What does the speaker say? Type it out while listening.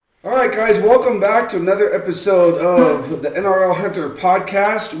right, guys, welcome back to another episode of the NRL Hunter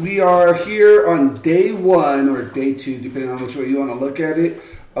podcast. We are here on day 1 or day 2, depending on which way you want to look at it,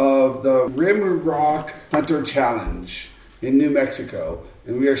 of the Rim Rock Hunter Challenge in New Mexico.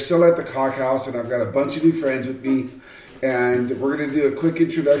 And we are still at the Cock House, and I've got a bunch of new friends with me. And we're going to do a quick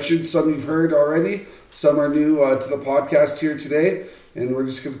introduction. Some you've heard already, some are new to the podcast here today. And we're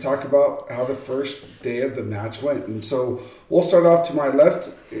just going to talk about how the first day of the match went. And so we'll start off to my left.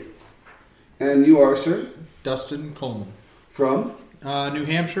 And you are, sir? Dustin Coleman. From? New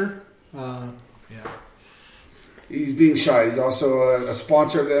Hampshire. He's being shy. He's also a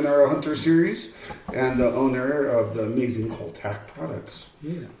sponsor of the NRL Hunter Series and the owner of the amazing Coltac products.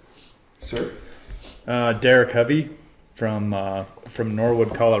 Yeah. Sir? Derek Hovey from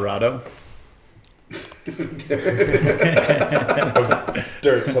Norwood, Colorado.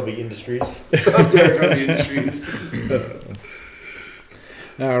 Derek Hovey Industries. Derek Hovey Industries.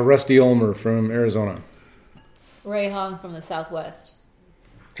 Rusty Ulmer from Arizona. Ray Hong from the Southwest.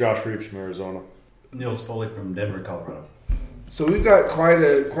 Josh Reeves from Arizona. Niels Foley from Denver, Colorado. So we've got quite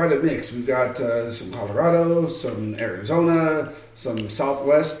a mix. We've got some Colorado, some Arizona, some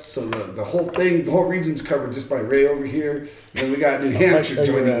Southwest. So the whole thing, the whole region's covered just by Ray over here. And then we got New Hampshire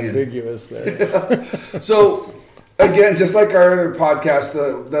joining in. Ambiguous there. So again, just like our other podcast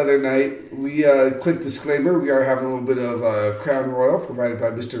the other night, we quick disclaimer: we are having a little bit of Crown Royal provided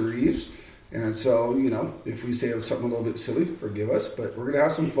by Mr. Reeves. And so, if we say something a little bit silly, forgive us. But we're going to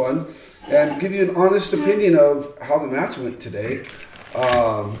have some fun and give you an honest opinion of how the match went today.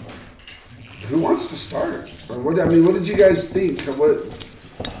 Who wants to start? Or what did you guys think?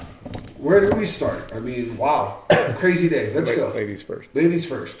 Where do we start? I mean, wow, crazy day. Let's go. Ladies first. Ladies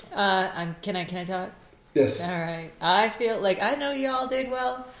first. Can I talk? Yes. All right. I feel like I know y'all did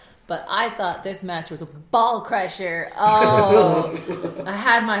well, but I thought this match was a ball crusher. Oh, I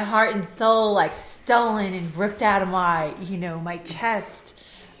had my heart and soul stolen and ripped out of my, my chest.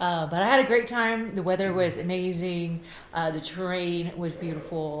 But I had a great time. The weather was amazing. The terrain was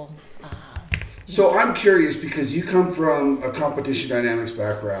beautiful. So I'm curious because you come from a competition dynamics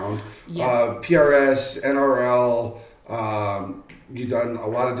background, Yeah. PRS, NRL. You've done a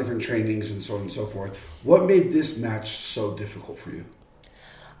lot of different trainings and so on and so forth. What made this match so difficult for you?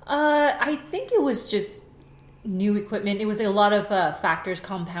 I think it was just new equipment. It was a lot of factors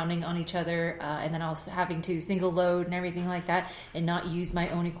compounding on each other, and then I was having to single load and everything like that and not use my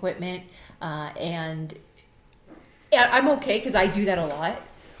own equipment. And I'm okay because I do that a lot.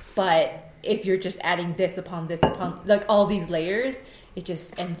 But if you're just adding this upon all these layers, it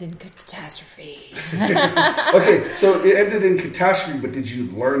just ends in catastrophe. Okay, so it ended in catastrophe, but did you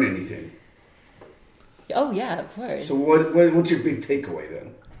learn anything? Oh, yeah, of course. So what's your big takeaway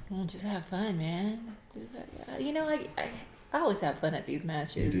then? Well, just have fun, man. I always have fun at these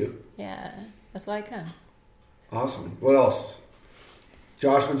matches. You do? Yeah, that's why I come. Awesome. What else?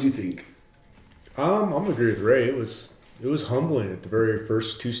 Josh, what do you think? I'm gonna agree with Ray. It was humbling at the very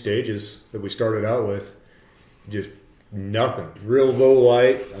first 2 stages that we started out with. Just nothing. Real low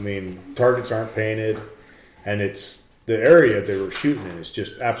light. I mean, targets aren't painted, and it's the area they were shooting in is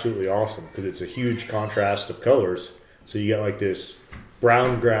just absolutely awesome because it's a huge contrast of colors. So you got this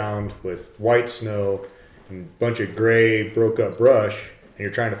brown ground with white snow and a bunch of gray broke up brush, and you're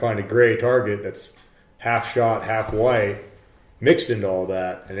trying to find a gray target that's half shot, half white, mixed into all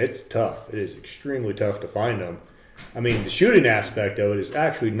that, and it's tough. It is extremely tough to find them. I mean, the shooting aspect of it is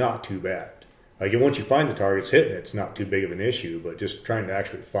actually not too bad. Once you find the targets hitting, it's not too big of an issue, but just trying to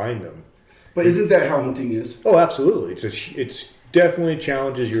actually find them. But isn't that how hunting is? Oh, absolutely. It's definitely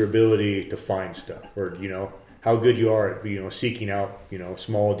challenges your ability to find stuff, or how good you are at seeking out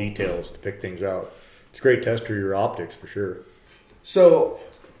small details to pick things out. It's a great test for your optics for sure. So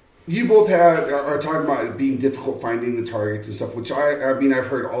you both are talking about it being difficult finding the targets and stuff, which I've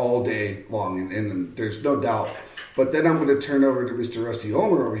heard all day long, and there's no doubt. But then I'm going to turn over to Mr. Rusty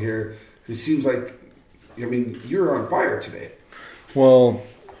Ulmer over here, who seems like, you're on fire today. Well,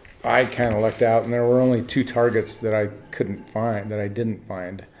 I kind of lucked out, and there were only 2 targets that I didn't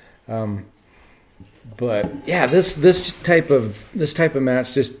find. But yeah, this type of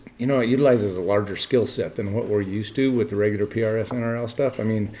match just it utilizes a larger skill set than what we're used to with the regular PRS NRL stuff. I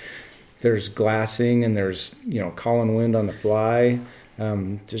mean, there's glassing and there's calling wind on the fly.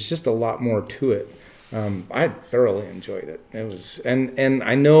 There's just a lot more to it. I thoroughly enjoyed it. It was, and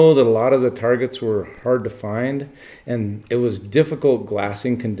I know that a lot of the targets were hard to find, and it was difficult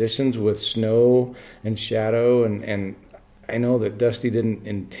glassing conditions with snow and shadow, and I know that Dusty didn't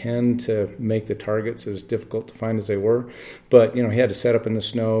intend to make the targets as difficult to find as they were, but he had to set up in the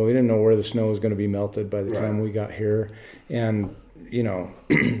snow. He didn't know where the snow was going to be melted by the time we got here, and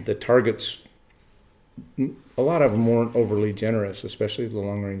the targets, a lot of them weren't overly generous, especially the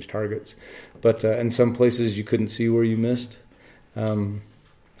long range targets. But in some places you couldn't see where you missed.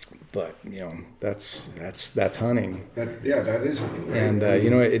 But that's hunting. That is hunting. Right? And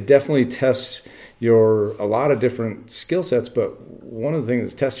it definitely tests a lot of different skill sets. But one of the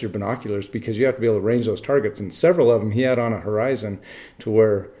things that tests your binoculars, because you have to be able to range those targets. And several of them he had on a horizon to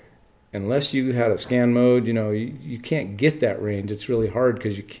where, unless you had a scan mode, you can't get that range. It's really hard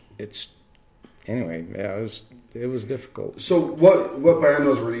because it was difficult. So what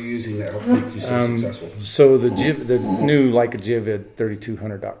binos were you using that helped make you so successful? So the new Leica Givid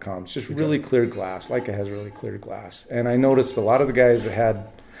 3200.com, it's just really clear glass. Leica has really clear glass. And I noticed a lot of the guys that had,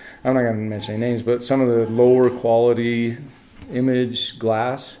 I'm not going to mention any names, but some of the lower quality image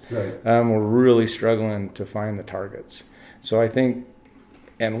glass were really struggling to find the targets. So I think,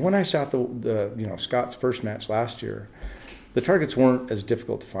 and when I shot the Scott's first match last year, the targets weren't as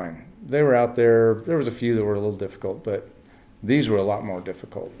difficult to find. They were out there. There was a few that were a little difficult, but these were a lot more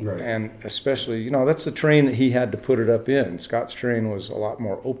difficult. Right. And especially, that's the terrain that he had to put it up in. Scott's terrain was a lot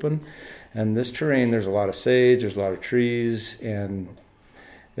more open. And this terrain, there's a lot of sage, there's a lot of trees, and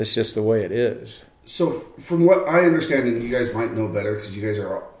it's just the way it is. So from what I understand, and you guys might know better because you guys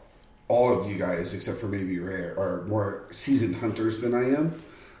are, all of you guys, except for maybe Ray, are more seasoned hunters than I am.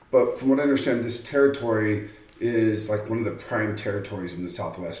 But from what I understand, this territory is like one of the prime territories in the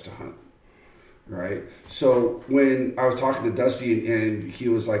Southwest to hunt, right? So when I was talking to Dusty and he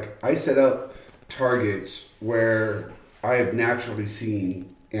was like, I set up targets where I have naturally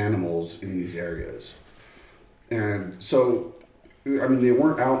seen animals in these areas. And so, I mean, they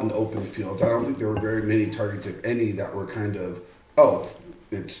weren't out in the open fields. I don't think there were very many targets, if any, that were kind of,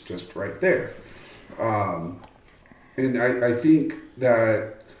 it's just right there. And I think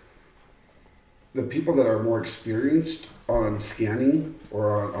that the people that are more experienced on scanning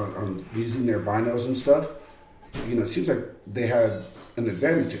or on using their binos and stuff, it seems like they had an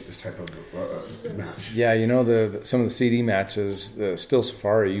advantage at this type of match. Yeah, some of the CD matches, the still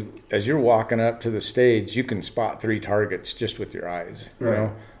safari, as you're walking up to the stage, you can spot 3 targets just with your eyes.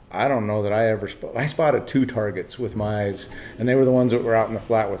 Right. I don't know that I spotted 2 targets with my eyes, and they were the ones that were out in the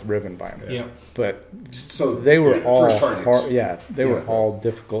flat with ribbon by them. Yeah. But so they were all targets. They were all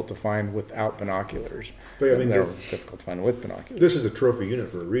difficult to find without binoculars. But they were difficult to find with binoculars. This is a trophy unit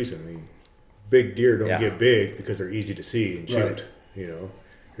for a reason. I mean, big deer don't get big because they're easy to see and shoot. Right.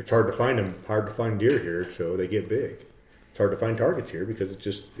 It's hard to find them. Hard to find deer here, so they get big. It's hard to find targets here because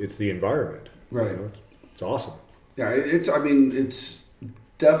it's the environment. Right. It's awesome. Yeah, it's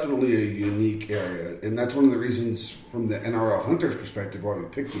definitely a unique area, and that's one of the reasons from the NRL Hunters perspective why we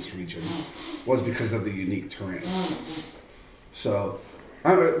picked this region was because of the unique terrain. So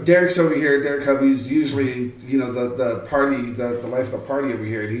Derek's over here. Derek Hubby's usually the party, the life of the party over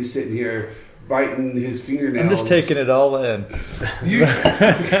here, and he's sitting here biting his fingernails. I'm just taking it all in.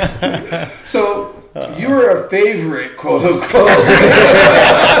 So you were a favorite, quote unquote,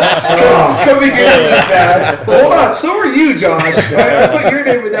 coming into this match. Hold on, so were you, Josh. I put your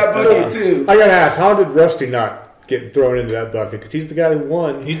name in that bucket too. I gotta ask, how did Rusty not get thrown into that bucket? Because he's the guy who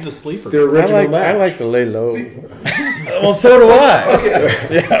won. He's the sleeper. The original match. I like to lay low. Well, so do I.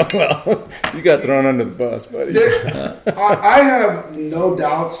 Okay. Yeah, well, you got thrown under the bus, buddy. I have no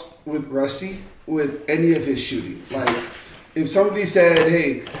doubts with Rusty with any of his shooting. Like, if somebody said,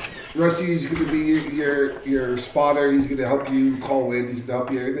 "Hey, Rusty's going to be your spotter. He's going to help you call wind. He's going to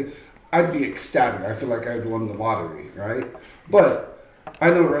help you everything," I'd be ecstatic. I feel like I'd won the lottery, right? But I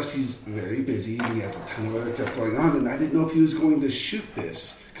know Rusty's very busy and he has a ton of other stuff going on, and I didn't know if he was going to shoot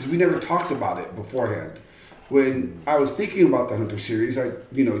this because we never talked about it beforehand. When I was thinking about the Hunter series,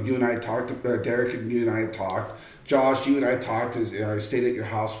 you and I talked. Derek and you and I talked. Josh, you and I talked. I stayed at your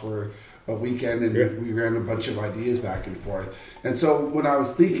house for a weekend, and we ran a bunch of ideas back and forth. And so when I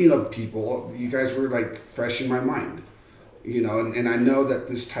was thinking of people, you guys were like fresh in my mind, and I know that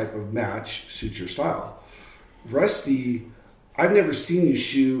this type of match suits your style. Rusty, I've never seen you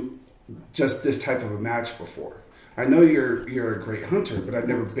shoot just this type of a match before. I know you're a great hunter, but I've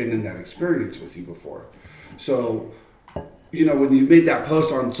never been in that experience with you before. So, when you made that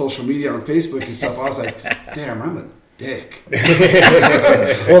post on social media, on Facebook and stuff, I was like, damn, I'm a dick.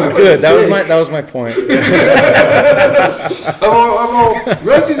 Well, good. That was my point.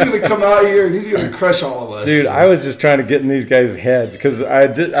 Rusty's going to come out here and he's going to crush all of us. Dude, I was just trying to get in these guys' heads because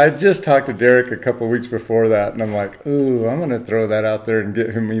I just talked to Derek a couple of weeks before that, and I'm like, ooh, I'm going to throw that out there and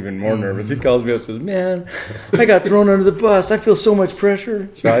get him even more nervous. He calls me up and says, man, I got thrown under the bus. I feel so much pressure.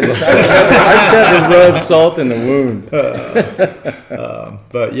 So I just had to rub salt in the wound.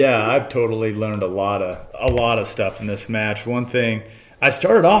 But yeah, I've totally learned a lot of stuff in this match. One thing, I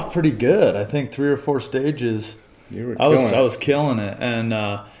started off pretty good. I think 3 or 4 stages. I was killing it,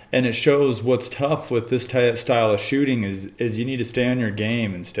 and it shows what's tough with this style of shooting is you need to stay on your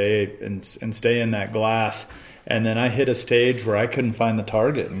game and stay in that glass. And then I hit a stage where I couldn't find the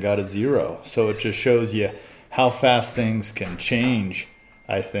target and got a 0. So it just shows you how fast things can change,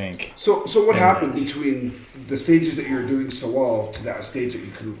 I think. So what happened between the stages that you were doing so well to that stage that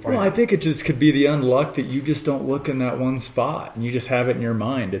you couldn't find? Well, I think it just could be the unluck that you just don't look in that one spot and you just have it in your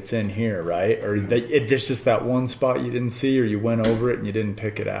mind. It's in here, right? Or there's just that one spot you didn't see, or you went over it and you didn't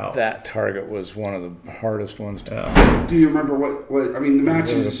pick it out. That target was one of the hardest ones to find. Do you remember what? I mean, the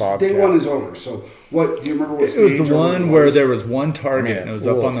match is day 1 is over. So what? Do you remember what stage? It was the one where there was one target and it was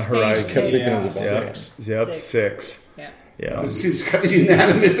up on the Stage horizon. six. Yep, 6. Yeah. It seems kind of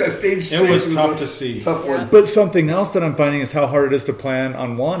unanimous that stage 6 was tough to see. Tough one. But something else that I'm finding is how hard it is to plan.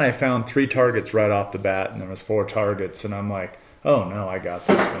 On one, I found 3 targets right off the bat, and there was 4 targets, and I'm like, oh no, I got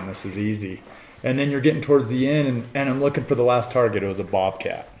this one. This is easy. And then you're getting towards the end, and I'm looking for the last target. It was a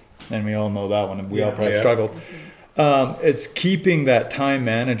bobcat, and we all know that one. And we all probably struggled. It's keeping that time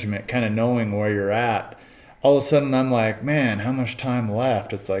management, kind of knowing where you're at. All of a sudden, I'm like, man, how much time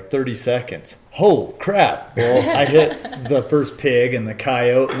left? It's like 30 seconds. Oh, crap. Well, I hit the first pig and the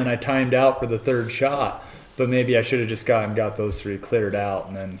coyote, and then I timed out for the 3rd shot. But maybe I should have just got those 3 cleared out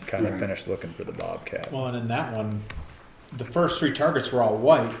and then kind of finished looking for the bobcat. Well, and in that one, the first 3 targets were all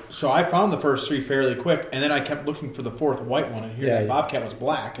white. So I found the first 3 fairly quick, and then I kept looking for the 4th white one, and here that bobcat was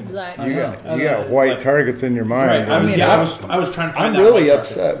black. And Black. You got white targets in your mind. Right. I mean, I was trying to find I'm that really white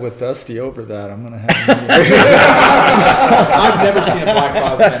upset with Dusty over that. I'm going to have I've never seen a black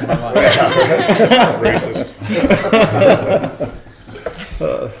bobcat in my life. Racist.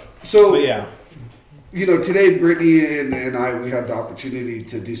 So But yeah. You know, today Brittany and I, we had the opportunity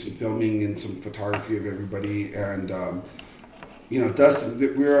to do some filming and some photography of everybody. And, you know, Dustin,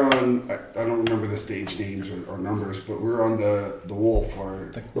 we were on, I don't remember the stage names or numbers, but we were on the Wolf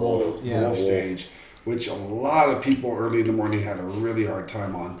or the Wolf stage, which a lot of people early in the morning had a really hard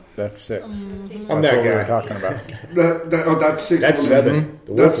time on. That's 6. I'm That's that what we guy. were talking about. That's 6. That's 7.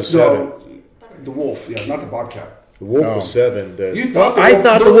 The Wolf was 7. The Wolf, yeah, not the Bobcat. The Wolf was 7. You thought I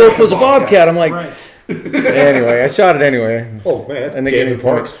thought the wolf was a bobcat. I'm like, Right. anyway, I shot it anyway. Oh man, that's And they gave me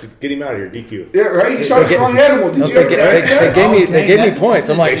points. Get him out of here, DQ. Yeah, right? You shot the wrong animal. Did you ever test that? They gave me points.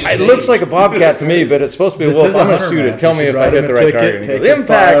 I'm like, it looks like a bobcat to me, but it's supposed to be a This wolf. is a I'm going to hunter shoot match. it. Tell You me should if I write hit him the a right ticket, target. And he take goes, his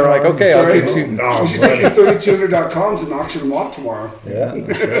impact. I'm like, firearm. okay, I'll Sorry. keep shooting. You should take his 3200.coms and auction them off tomorrow. Yeah,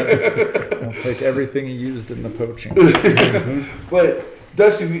 that's right. I'll take everything he used in the poaching. But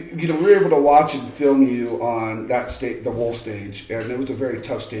Dusty, we were able to watch and film you on that stage, the Wolf stage, and it was a very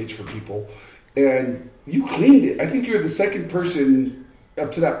tough stage for people. And you cleaned it. I think you were the second person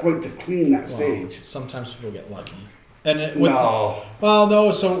up to that point to clean that stage. Well, sometimes people get lucky. And No. Well,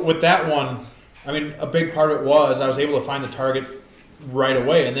 no. So with that one, I mean, a big part of it was I was able to find the target right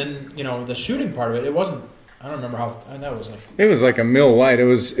away, and then the shooting part of it wasn't. I don't remember how. And that was like It was like a mil wide. It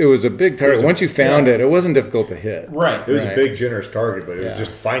was a big target. Once you found it, it wasn't difficult to hit. right. It was Right. a big, generous target, but it was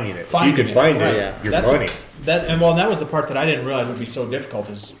just finding it. Finding you could it, find right. it. Yeah. Your That's money. that was the part that I didn't realize would be so difficult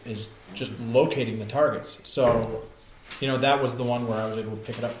is just locating the targets. So, that was the one where I was able to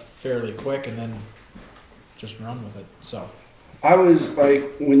pick it up fairly quick and then just run with it. So, I was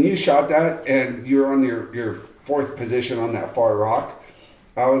like, when you shot that and you were on your 4th position on that far rock,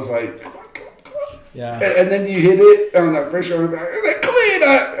 I was like, come on. yeah. And then you hit it on that pressure on the back. I was like, clean!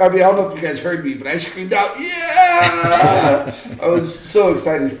 I mean, I don't know if you guys heard me, but I screamed out, yeah! I was so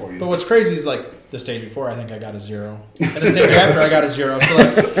excited for you. But what's crazy is like the stage before, I think I got a 0, and the stage after I got a 0. So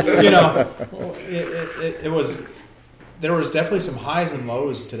it was. There was definitely some highs and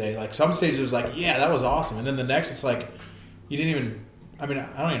lows today. Like some stages was like, yeah, that was awesome, and then the next it's like, you didn't even. I mean,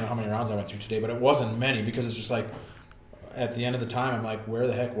 I don't even know how many rounds I went through today, but it wasn't many because it's just like. At the end of the time, I'm like, where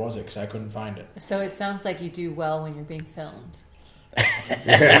the heck was it? Because I couldn't find it. So it sounds like you do well when you're being filmed. Maybe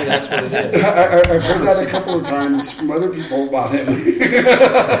that's what it is. I've heard that a couple of times from other people about him.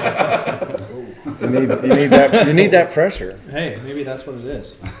 You need that pressure. Hey, maybe that's what it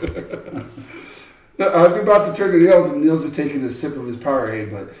is. I was about to turn to Niels, and Niels is taking a sip of his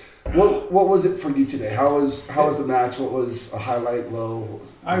Powerade. But what was it for you today? How was the match? What was a highlight, low?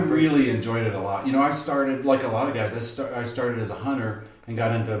 I really enjoyed it a lot. I started, like a lot of guys, I started as a hunter and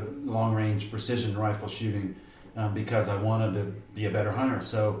got into long-range precision rifle shooting because I wanted to be a better hunter.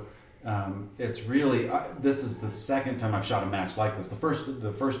 So it's really, this is the second time I've shot a match like this. The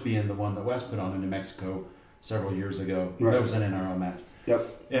first being the one that Wes put on in New Mexico several years ago. Right. That was an NRL match. Yep.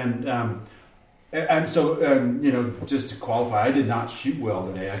 And And so, just to qualify, I did not shoot well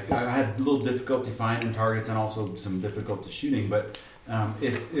today. I had a little difficulty finding targets and also some difficulty shooting, but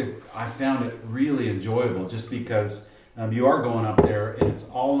I found it really enjoyable just because you are going up there and it's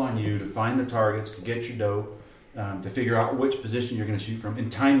all on you to find the targets, to get your dope, to figure out which position you're going to shoot from,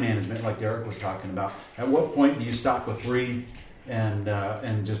 and time management, like Derek was talking about. At what point do you stop with 3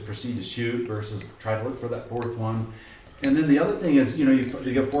 and just proceed to shoot versus try to look for that 4th one? And then the other thing is, you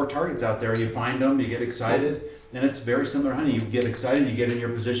get 4 targets out there, you find them, you get excited, and it's very similar to hunting. You get excited, you get in your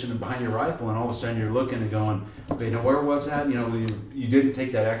position behind your rifle, and all of a sudden you're looking and going, okay, now where was that? You didn't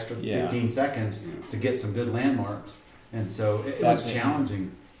take that extra 15 seconds to get some good landmarks. And so it was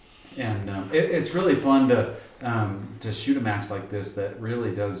challenging. And it's really fun to shoot a match like this that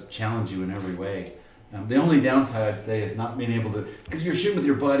really does challenge you in every way. The only downside, I'd say, is not being able to, because you're shooting with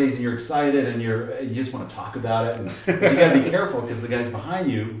your buddies and you're excited and you just want to talk about it. But you got to be careful because the guys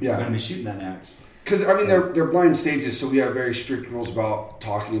behind you are going to be shooting that max. Because they're blind stages, so we have very strict rules about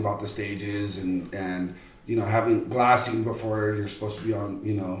talking about the stages and having glassing before you're supposed to be on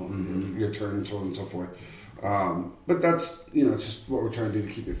your turn and so on and so forth. But that's it's just what we're trying to do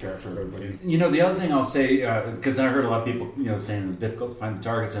to keep it fair for everybody. The other thing I'll say, because I heard a lot of people saying it was difficult to find the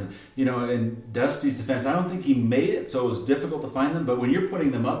targets, and in Dusty's defense, I don't think he made it so it was difficult to find them. But when you're putting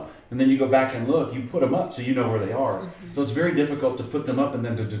them up and then you go back and look, you put them up so you know where they are. Mm-hmm. So it's very difficult to put them up and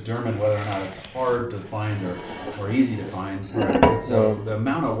then to determine whether or not it's hard to find or easy to find. Right. So the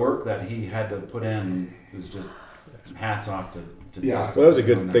amount of work that he had to put in was just hats off to. Well, that was a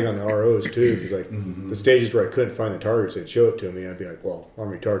good thing on the ROs too, because the stages where I couldn't find the targets, they'd show it to me, and I'd be like, "Well, I'm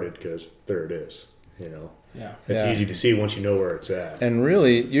retarded because there it is." It's easy to see once you know where it's at. And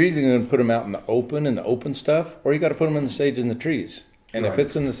really, you're either going to put them out in the open stuff, or you got to put them in the sage in the trees. And if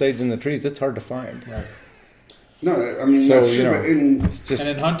it's in the sage in the trees, it's hard to find. Right. No, I mean, so and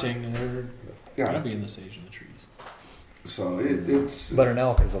in hunting, they're going to be in the sage in the trees. So it's. But an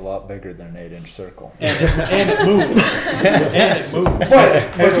elk is a lot bigger than an 8-inch circle. And it moves.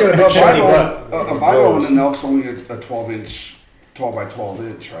 But a vital in an elk's only a 12 by 12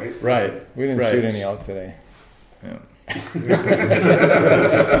 inch, right? Right. We didn't shoot any elk today. Yeah.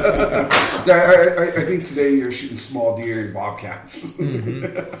 I think today you're shooting small deer and bobcats. Mm-hmm.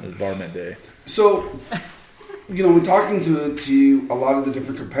 It's varmint day. So, when talking to a lot of the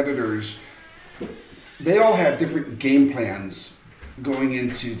different competitors, they all have different game plans going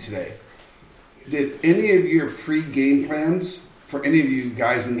into today. Did any of your pre-game plans for any of you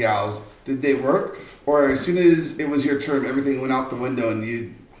guys and gals, did they work? Or as soon as it was your turn, everything went out the window and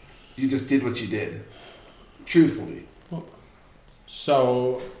you just did what you did? Truthfully.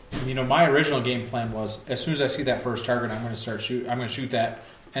 So, my original game plan was as soon as I see that first target, I'm going to shoot that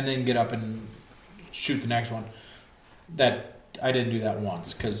and then get up and shoot the next one. That I didn't do that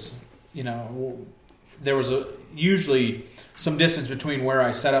once because, there was usually some distance between where I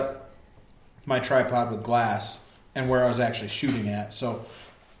set up my tripod with glass and where I was actually shooting at. So,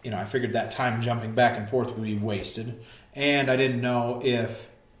 I figured that time jumping back and forth would be wasted. And I didn't know if,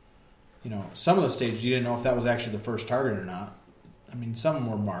 some of the stages, you didn't know if that was actually the first target or not. I mean, some of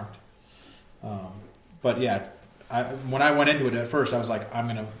them were marked. But yeah, when I went into it at first, I was like, I'm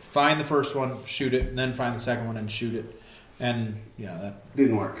going to find the first one, shoot it, and then find the second one and shoot it. And yeah, that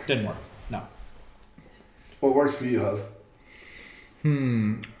didn't work. No. What worked for you, Huv?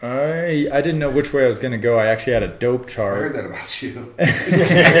 I didn't know which way I was going to go. I actually had a dope chart. I heard that about you.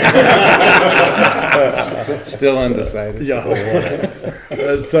 Still undecided.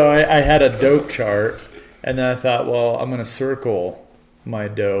 So I had a dope chart, and then I thought, well, I'm going to circle my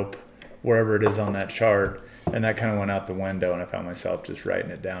dope wherever it is on that chart, and that kind of went out the window, and I found myself just writing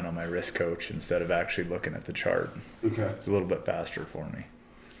it down on my wrist coach instead of actually looking at the chart. Okay. It's a little bit faster for me.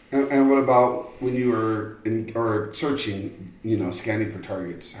 And what about when you were searching, scanning for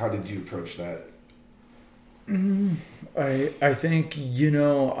targets? How did you approach that? I think,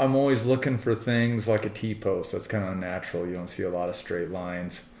 I'm always looking for things like a T-post. That's kind of unnatural. You don't see a lot of straight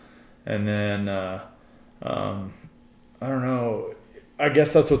lines. And then, I don't know. I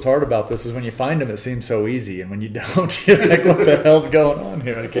guess that's what's hard about this is when you find them, it seems so easy. And when you don't, you're like, what the hell's going on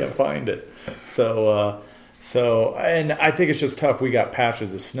here? I can't find it. So, and I think it's just tough. We got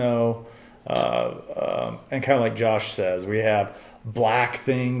patches of snow, and kind of like Josh says, we have black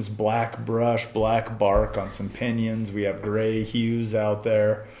things, black brush, black bark on some pinions. We have gray hues out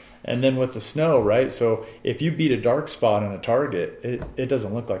there. And then with the snow, right? So if you beat a dark spot on a target, it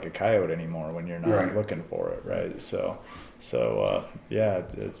doesn't look like a coyote anymore when you're not looking for it, right? So yeah,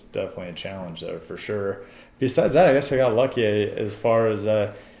 it's definitely a challenge there for sure. Besides that, I guess I got lucky as far as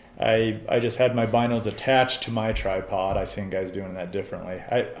I just had my binos attached to my tripod. I seen guys doing that differently.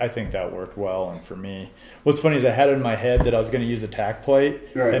 I think that worked well, and for me, what's funny is I had it in my head that I was going to use a tack plate,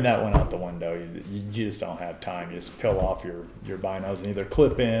 Right. and that went out the window. You just don't have time. You just peel off your binos and either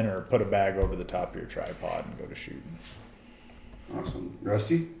clip in or put a bag over the top of your tripod and go to shooting. Awesome.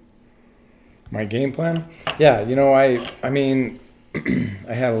 Rusty? My game plan? Yeah, I mean,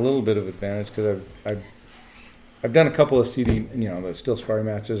 I had a little bit of advantage because I've done a couple of CD, the Steel Safari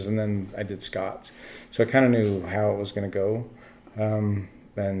matches, and then I did Scott's. So I kind of knew how it was going to go,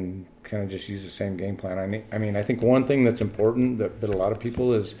 and kind of just use the same game plan. I think one thing that's important that a lot of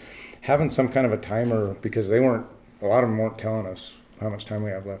people is having some kind of a timer, because a lot of them weren't telling us how much time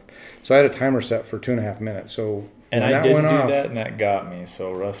we have left. So I had a timer set for 2.5 minutes. So And when I that didn't went do off, that, and that got me.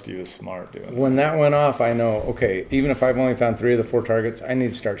 So Rusty was smart doing when that went off, I know, okay, even if I've only found 3 of the 4 targets, I need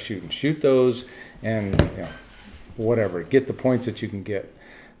to start shooting. Shoot those and, whatever. Get the points that you can get.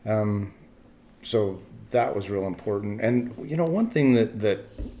 So that was real important. And, one thing that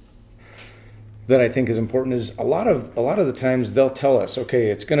I think is important is a lot of the times they'll tell us,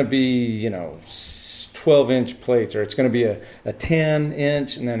 okay, it's going to be, 12-inch plates, or it's going to be a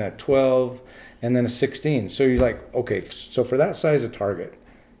 10-inch and then a 12 and then a 16. So you're like, okay, so for that size of target,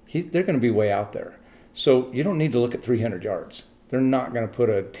 they're going to be way out there. So you don't need to look at 300 yards. They're not going to put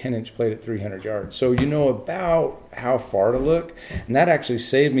a 10-inch plate at 300 yards. So you know about how far to look. And that actually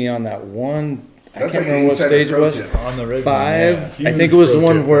saved me on that one. That's I like can't remember what inside stage it pro was. tip. on the rig. 5. Yeah, I think it was the huge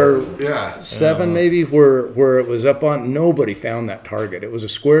one pro where tip. Yeah. 7 maybe, where it was up on. Nobody found that target. It was a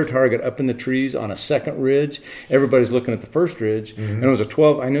square target up in the trees on a second ridge. Everybody's looking at the first ridge, and it was a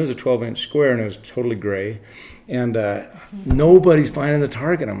 12. I knew it was a 12-inch square, and it was totally gray, and nobody's finding the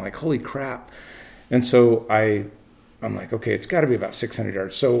target. I'm like, holy crap! And so I'm like, okay, it's got to be about 600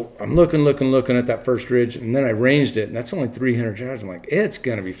 yards. So I'm looking at that first ridge, and then I ranged it, and that's only 300 yards. I'm like, it's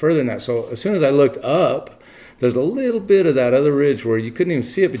going to be further than that. So as soon as I looked up, there's a little bit of that other ridge where you couldn't even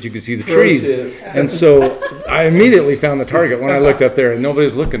see it, but you could see the trees. And so I immediately found the target when I looked up there, and nobody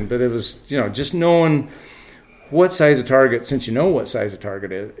was looking. But it was, just knowing what size of target, since you know what size of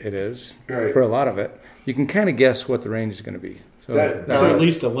target it is, Right. for a lot of it, you can kind of guess what the range is going to be. So Or at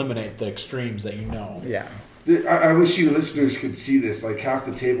least eliminate the extremes that you know. yeah. I wish you listeners could see this. Like half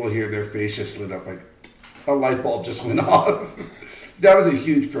the table here, their face just lit up. Like a light bulb just went off. That was a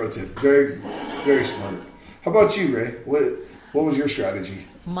huge pro tip. Very, very smart. How about you, Ray? What was your strategy?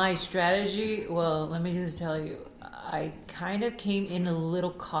 My strategy, well, let me just tell you, I kind of came in a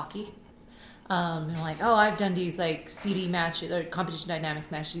little cocky. I'm like, oh, I've done these like CD matches or competition dynamics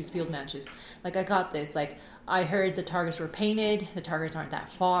matches, these field matches. Like, I got this. Like, I heard the targets were painted. The targets aren't that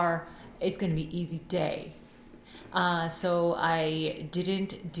far. It's going to be easy day. So I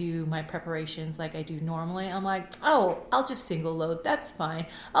didn't do my preparations like I do normally. I'm like, oh, I'll just single load. That's fine.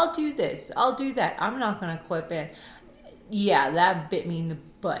 I'll do this. I'll do that. I'm not going to clip in. Yeah, that bit me in the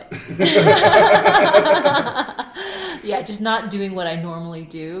butt. Yeah, just not doing what I normally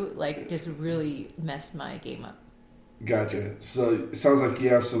do, like, just really messed my game up. Gotcha. So it sounds like you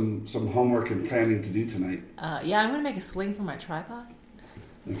have some homework and planning to do tonight. Yeah, I'm going to make a sling for my tripod.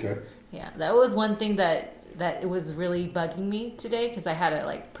 Okay. Yeah, that was one thing that it was really bugging me today because I had to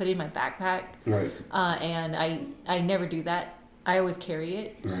like put it in my backpack. Right. And I never do that. I always carry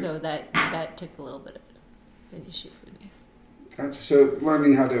it, Right. so that took a little bit of an issue for me. Gotcha. So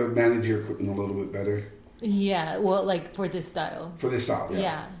learning how to manage your equipment a little bit better Yeah, well, like for this style. for this style.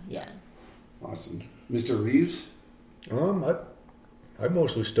 Yeah. Awesome. Mr. Reeves? I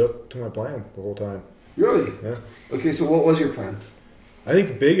mostly stuck to my plan the whole time. Really? Yeah. Okay, so what was your plan? I think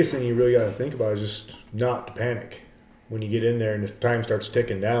the biggest thing you really got to think about is just not to panic when you get in there and the time starts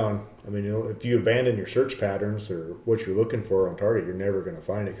ticking down. I mean, if you abandon your search patterns or what you're looking for on target, you're never going to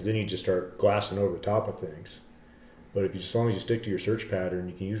find it because then you just start glassing over the top of things. But as long as you stick to your search pattern,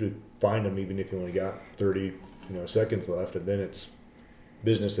 you can usually find them even if you only got 30 seconds left, and then it's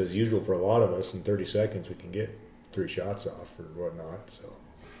business as usual for a lot of us. In 30 seconds, we can get 3 shots off or whatnot. So.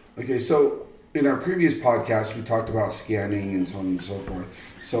 Okay, so in our previous podcast, we talked about scanning and so on and so forth.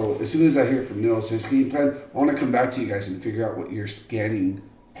 So as soon as I hear from Nils, his game plan, I want to come back to you guys and figure out what your scanning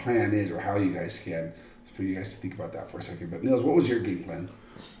plan is or how you guys scan. For you guys to think about that for a second. But Nils, what was your game plan?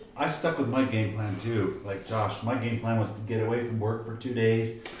 I stuck with my game plan too. Like Josh, my game plan was to get away from work for 2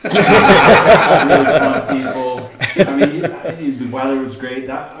 days. Really fun people. I mean, the weather was great.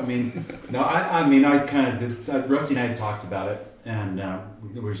 I kind of did. Rusty and I had talked about it, and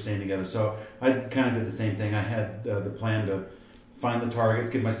we were staying together. So I kind of did the same thing. I had the plan to find the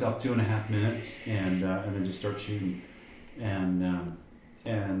targets, give myself 2.5 minutes, and then just start shooting. And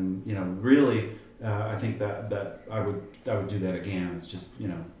really, I think that I would do that again. It's just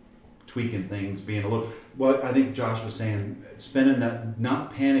tweaking things, being a little. Well, I think Josh was saying, spending that,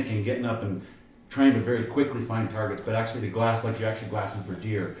 not panicking, getting up and trying to very quickly find targets, but actually to glass like you're actually glassing for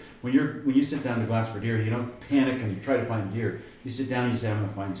deer. When you sit down to glass for deer, you don't panic and try to find deer. You sit down and you say, I'm going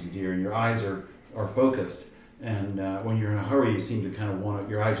to find some deer, and your eyes are focused. And when you're in a hurry, you seem to kind of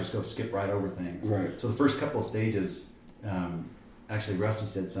your eyes just go skip right over things. Right. So the first couple of stages, actually Rusty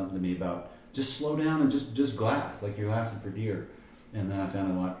said something to me about just slow down and just glass like you're glassing for deer. And then I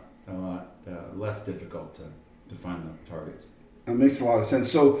found a lot less difficult to find the targets. That makes a lot of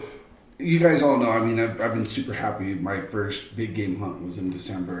sense. So you guys all know, I mean, I've been super happy. My first big game hunt was in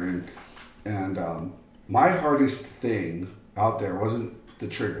December, and my hardest thing out there wasn't the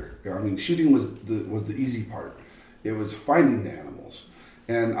trigger. I mean, shooting was the easy part. It was finding the animals.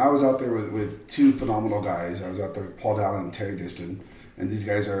 And I was out there with two phenomenal guys. I was out there with Paul Dallin and Terry Diston, and these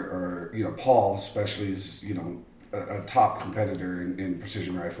guys are Paul especially is a top competitor in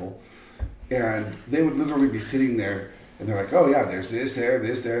precision rifle, and they would literally be sitting there. And they're like, oh, yeah, there's this there. And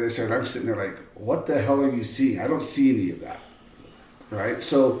I'm sitting there like, what the hell are you seeing? I don't see any of that, right?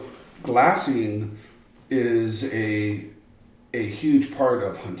 So glassing is a huge part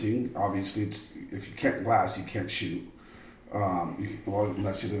of hunting. Obviously, if you can't glass, you can't shoot. Well,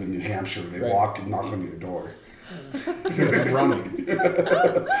 unless you live in New Hampshire, they walk and knock on your door. Running.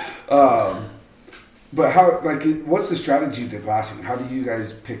 But how? Like, what's the strategy to glassing? How do you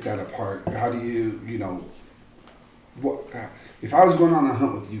guys pick that apart? How do you What, if I was going on a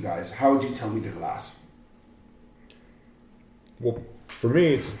hunt with you guys, how would you tell me to glass? Well, for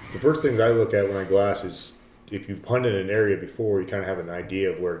me, the first things I look at when I glass is if you've hunted an area before, you kind of have an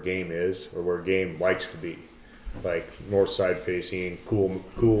idea of where game is or where game likes to be. Like north side facing,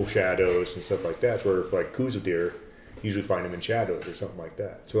 cool shadows and stuff like that. So where like coups of deer, usually find them in shadows or something like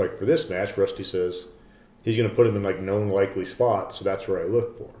that. So like for this match, Rusty says he's going to put them in like known likely spots, so that's where I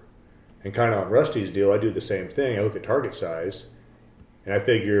look for. And kind of on Rusty's deal, I do the same thing. I look at target size, and I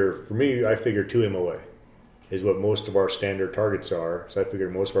figure 2 MOA is what most of our standard targets are. So I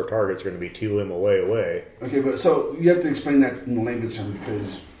figure most of our targets are going to be 2 MOA away. Okay, but so you have to explain that in layman's terms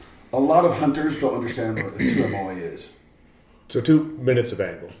because a lot of hunters don't understand what a 2 MOA is. So 2 minutes of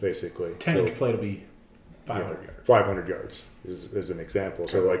angle, basically. 10-inch plate will be 500 yards. 500 yards is an example.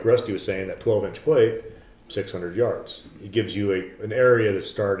 So like Rusty was saying, that 12-inch plate, 600 yards. It gives you an area to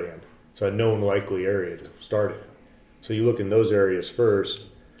start in. So a known likely area to start in. So you look in those areas first,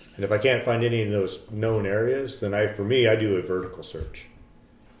 and if I can't find any of those known areas, then I do a vertical search.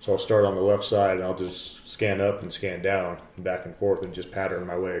 So I'll start on the left side, and I'll just scan up and scan down and back and forth and just pattern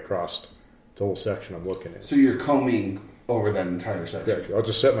my way across the whole section I'm looking at. So you're combing over that entire section. Exactly. I'll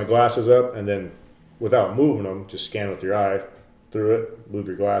just set my glasses up, and then without moving them, just scan with your eye through it, move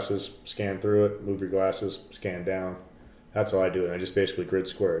your glasses, scan through it, move your glasses, scan down. That's how I do it. I just basically grid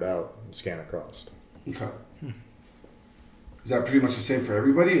square it out and scan across. Okay. Is that pretty much the same for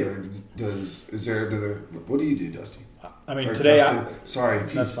everybody, or what do you do, Dusty? I mean, Or today Dustin? Sorry,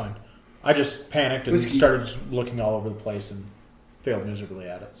 that's geez. fine. I just panicked and Whiskey. started looking all over the place and failed miserably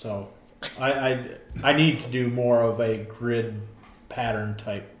at it. So I need to do more of a grid pattern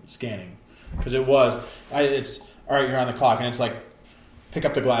type scanning because it's all right. You're on the clock and it's like pick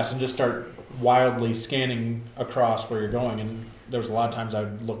up the glass and just start wildly scanning across where you're going. And there was a lot of times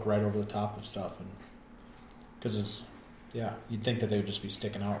I'd look right over the top of stuff and because you'd think that they would just be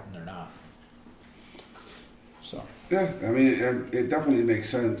sticking out and they're not. So Yeah, I mean, it definitely makes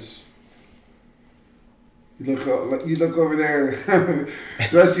sense. You look over there.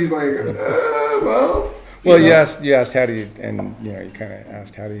 Rusty's like, well. Well, you asked how do you, and you kind of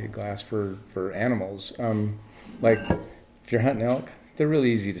asked how do you glass for animals. Like if you're hunting elk, they're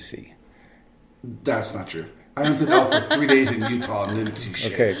really easy to see. That's not true. I hunted elk for 3 days in Utah and didn't see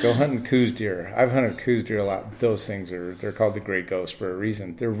shit. Okay, go hunting coos deer. I've hunted coos deer a lot. Those things they're called the gray ghost for a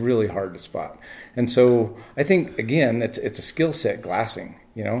reason. They're really hard to spot. And so I think again it's a skill set glassing,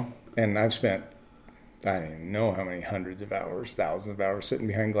 And I've spent I don't even know how many hundreds of hours, thousands of hours sitting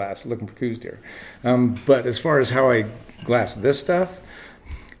behind glass looking for coos deer. But as far as how I glass this stuff,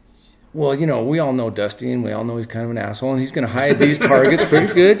 well, we all know Dusty, and we all know he's kind of an asshole, and he's going to hide these targets pretty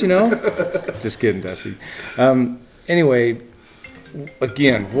good, Just kidding, Dusty. Anyway,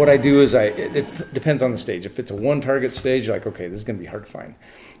 again, what I do is it depends on the stage. If it's a 1-target stage, like, okay, this is going to be hard to find.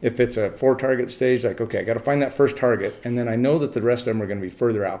 If it's a 4-target stage, like, okay, I got to find that first target, and then I know that the rest of them are going to be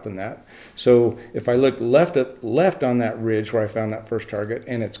further out than that. So if I look left on that ridge where I found that first target,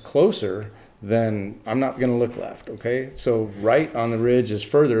 and it's closer, then I'm not going to look left, okay? So right on the ridge is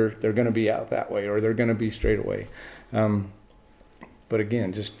further, they're going to be out that way, or they're going to be straight away. But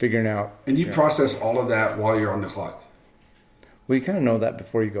again, just figuring out. And you process all of that while you're on the clock. Well, you kind of know that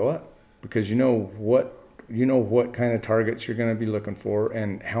before you go up because you know what kind of targets you're going to be looking for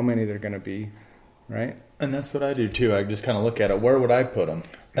and how many they're going to be, right? And that's what I do too. I just kind of look at it. Where would I put them?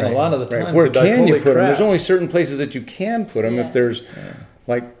 And Right. a lot of the times, where it's like, can you holy put them? crap. There's only certain places that you can put them. Yeah. If there's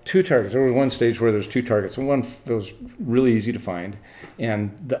like 2 targets, there was one stage where there's 2 targets, and one that was really easy to find,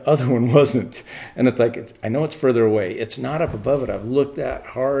 and the other one wasn't. And it's like I know it's further away. It's not up above it. I've looked that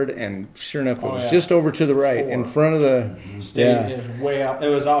hard, and sure enough, it was just over to the right, in front of the. It was way out. It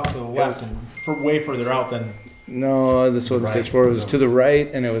was off to the left and way further out than. No, this wasn't stage 4. It was to the right,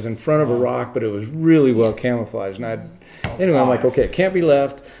 and it was in front of a rock, but it was really well camouflaged. And anyway, I'm like, okay, it can't be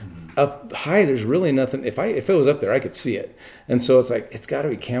left. Up high, there's really nothing. If it was up there, I could see it. And so it's like, it's got to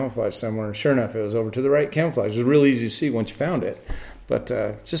be camouflaged somewhere. And sure enough, it was over to the right, camouflaged. It was really easy to see once you found it. But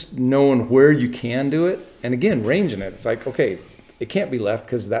just knowing where you can do it, and again, ranging it. It's like, okay, it can't be left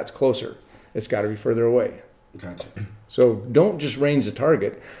because that's closer. It's got to be further away. Gotcha. So don't just range the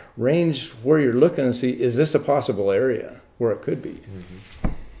target. Range where you're looking and see, is this a possible area where it could be? Mm-hmm.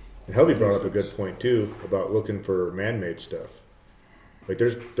 And Helby brought up a good point too about looking for man-made stuff. Like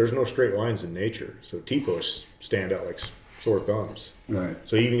there's no straight lines in nature, so T-posts stand out like sore thumbs. Right.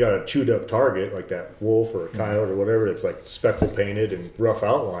 So you even got a chewed up target like that wolf or a coyote or whatever that's like speckle painted and rough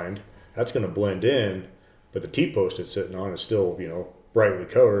outlined. That's going to blend in, but the T-post it's sitting on is still brightly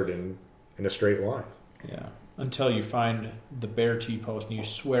colored and in a straight line. Yeah. Until you find the bare T-post and you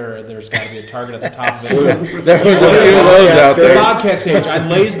swear there's got to be a target at the top of it. There was a few of those out The there. Bobcat stage, I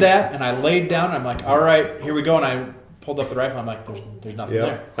laid that and I laid down. I'm like, all right, here we go. And I pulled up the rifle. I'm like, there's nothing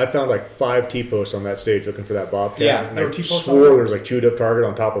there. I found like 5 T-posts on that stage looking for that bobcat. Yeah, and there I were T-posts swore on there. there was like chewed up target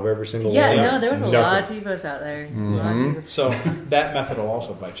on top of every single Yeah, one. no, there was a lot of Nothing. T-posts out there. So that method will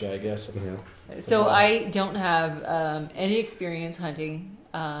also bite you, I guess. So I don't have any experience hunting,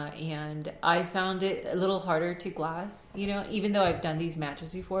 and I found it a little harder to glass, even though I've done these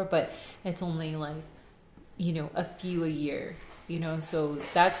matches before, but it's only like, a few a year, so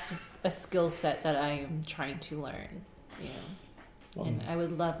that's a skill set that I am trying to learn, and I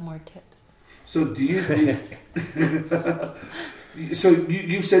would love more tips. So do you think? So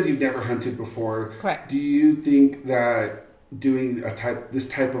you've said you've never hunted before. Correct. Do you think that doing this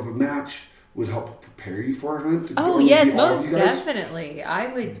type of a match would help prepare you for a hunt? Oh Or yes, maybe all of most you guys? definitely. I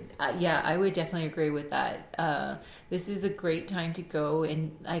would, I would definitely agree with that. This is a great time to go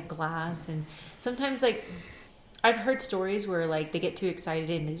and glass, and sometimes I've heard stories where they get too excited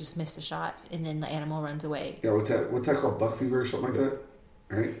and they just miss the shot, and then the animal runs away. Yeah, what's that called? Buck fever or something like that?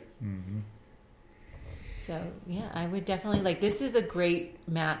 Right? Mm-hmm. So yeah, I would definitely this is a great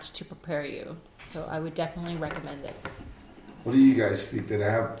match to prepare you. So I would definitely recommend this. What do you guys think that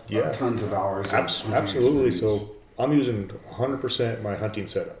have Yeah. tons of hours? of hunting Absolutely. experience? So I'm using 100% my hunting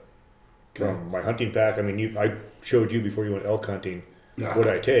setup. From my hunting pack, I showed you before you went elk hunting Yeah. what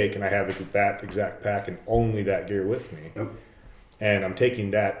I take, and I have that exact pack and only that gear with me. Yep. And I'm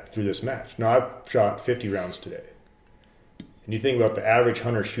taking that through this match. Now, I've shot 50 rounds today. And you think about the average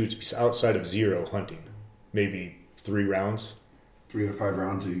hunter shoots outside of 0 hunting, maybe 3 rounds 3 to 5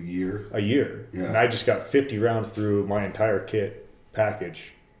 rounds a year. a year. Yeah. And I just got 50 rounds through my entire kit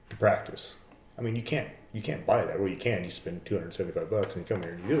package to practice. You can't buy that. Well, you can. You spend $275 and you come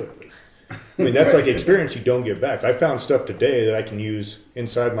here and you do it. That's like experience you don't get back. I found stuff today that I can use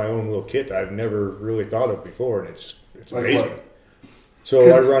inside my own little kit that I've never really thought of before, and it's Like amazing. what? So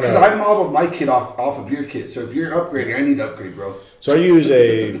I run Because a. I modeled my kit off of your kit. So if you're upgrading, I need to upgrade, bro. So I use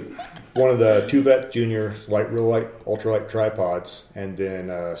one of the Tuvet Junior real light, ultralight tripods, and then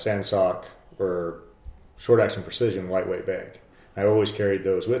a Sandsock or short action precision lightweight bag. I always carried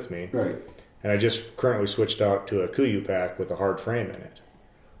those with me, Right. and I just currently switched out to a Kuiu pack with a hard frame in it.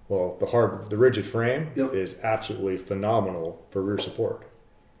 Well, the rigid frame Yep. is absolutely phenomenal for rear support.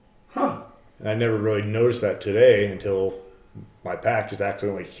 Huh. And I never really noticed that today until my pack just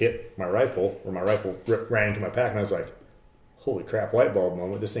accidentally hit my rifle, or my rifle ran into my pack, and I was like, holy crap, light bulb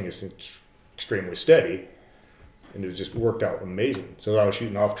moment. This thing is extremely steady. And it just worked out amazing. So I was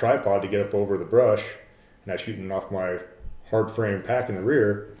shooting off tripod to get up over the brush, and I was shooting off my hard frame pack in the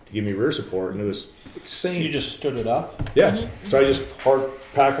rear to give me rear support, and it was So insane. you just stood it up? Yeah. So I just hard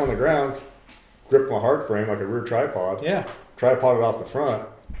pack on the ground, gripped my hard frame like a rear tripod, Yeah. tripoded off the front,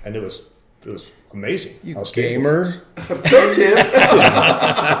 and it was amazing. You how stable it gamer. was. Pro tip.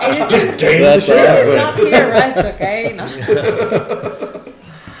 And it's just, Game the That's shit out this of is it. not PRS, okay? No.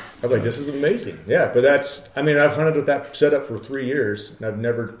 I was like, this is amazing. Yeah, but I've hunted with that setup for 3 years, and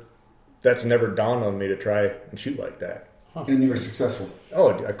that's never dawned on me to try and shoot like that. And you were successful.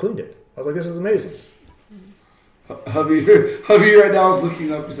 Oh, I cleaned it. I was like, this is amazing. Hubby right now is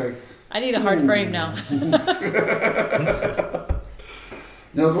looking up. He's like, I need a hard frame now.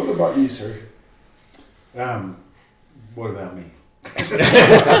 Nels, what about you, sir? What about me?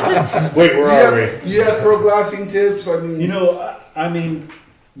 Wait, where are we? You have throw glassing tips. I mean, You know, I mean,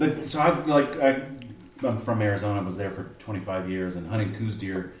 I'm from Arizona. I was there for 25 years, and hunting Coues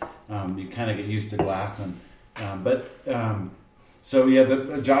deer, you kind of get used to glassing. Josh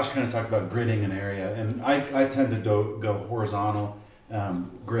kind of talked about gridding an area, and I tend to go horizontal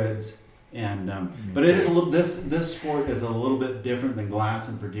grids. But it is a little. This sport is a little bit different than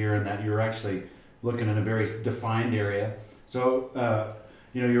glassing for deer in that you're actually looking in a very defined area. So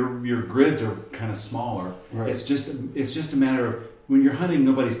your grids are kind of smaller. Right. It's just a matter of when you're hunting,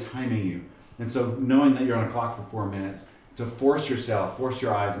 nobody's timing you, and so knowing that you're on a clock for 4 minutes, to force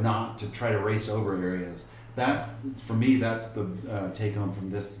your eyes not to try to race over areas. That's for me. That's the take home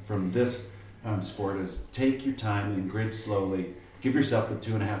from this sport is take your time and grid slowly. Give yourself the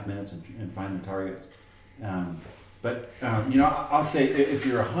 2.5 minutes and find the targets. I'll say if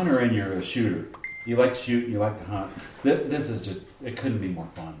you're a hunter and you're a shooter, you like to shoot and you like to hunt. This is just, it couldn't be more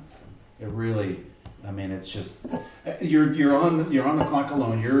fun. It really, it's just you're on the clock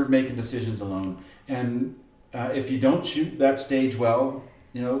alone. You're making decisions alone, and if you don't shoot that stage well,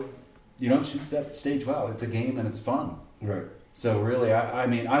 you don't shoot that stage well. It's a game and it's fun. right. So really,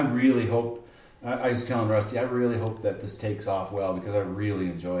 I really hope. I was telling Rusty, I really hope that this takes off well because I really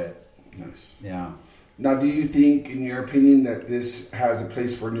enjoy it. Nice. Yeah. Now, do you think, in your opinion, that this has a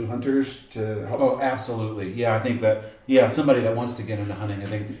place for new hunters to help? Oh, absolutely. Yeah, I think that. Yeah, somebody that wants to get into hunting, I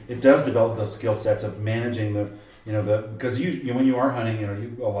think it does develop those skill sets of managing because when you are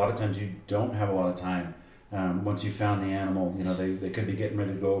hunting, a lot of times you don't have a lot of time. Once you found the animal, they could be getting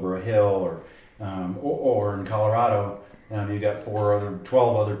ready to go over a hill, or in Colorado, you've got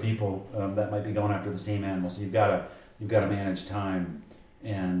 12 other people that might be going after the same animal. So you've got to manage time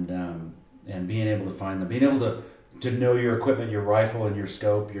and being able to find them, being able to know your equipment, your rifle and your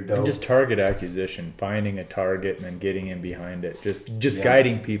scope, your dope. And just target acquisition, finding a target and then getting in behind it. Just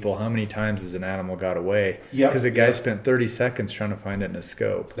guiding people. How many times has an animal got away? Because the guy spent 30 seconds trying to find it in a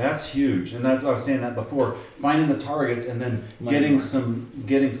scope. That's huge, and I was saying that before. Finding the targets and then getting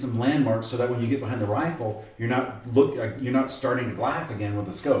some landmarks so that when you get behind the rifle, you're not starting to glass again with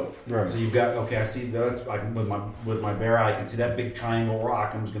the scope. Right. So you've got I see that with my bare eye, I can see that big triangle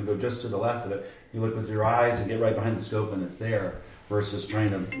rock. I'm just going to go just to the left of it. You look with your eyes and get right behind the scope and it's there, versus trying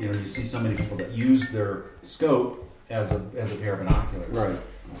to, you see so many people that use their scope as a pair of binoculars. Right.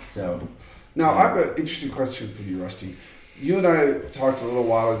 So Now, I have an interesting question for you, Rusty. You and I talked a little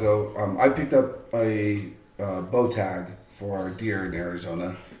while ago. I picked up a bow tag for deer in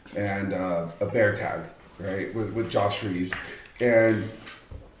Arizona and a bear tag, right, with Josh Reeves. And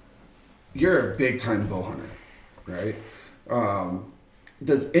you're a big-time bow hunter, right?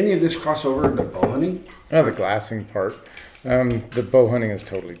 Does any of this cross over into bow hunting? The glassing part. The bow hunting is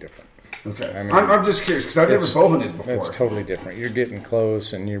totally different. Okay. I mean, I'm just curious because I've never bow hunted before. It's totally different. You're getting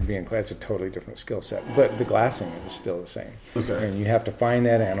close and you're being. That's a totally different skill set. But the glassing is still the same. Okay. I mean, you have to find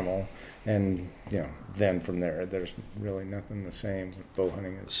that animal, and then from there, there's really nothing the same with bow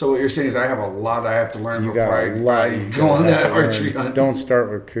hunting. So what you're saying is I have a lot I have to learn You before got I a lot go on that archery hunt. Don't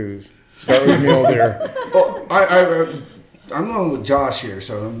start with coos. Start with mule deer. Well, I'm going with Josh here,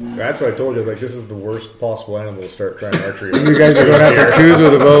 so That's what I told you. Like, this is the worst possible animal to start trying archery. You guys are going after coos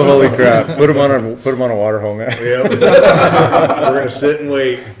with a bow. Holy crap! Put them on a water hole, man. Yep. We're gonna sit and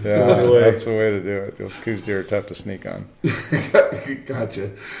wait. Yeah, Sit that's the way to do it. Those coos deer are tough to sneak on.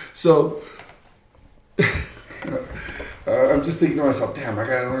 gotcha. So I'm just thinking to myself, damn, I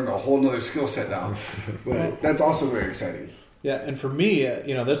got to learn a whole nother skill set now. But that's also very exciting. Yeah, and for me,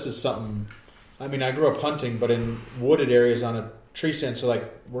 this is something. I mean, I grew up hunting, but in wooded areas on a tree stand. So,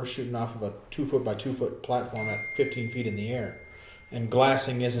 we're shooting off of a 2 foot by 2 foot platform at 15 feet in the air, and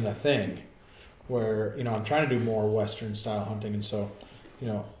glassing isn't a thing. Where I'm trying to do more Western style hunting, and so,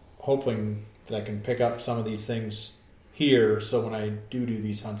 hoping that I can pick up some of these things here. So when I do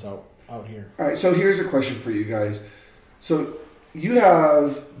these hunts out here. All right. So here's a question for you guys. So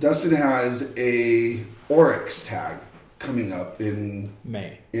Dustin has a Oryx tag coming up in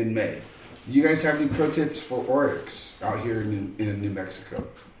May. You guys have any pro tips for Oryx out here in New Mexico?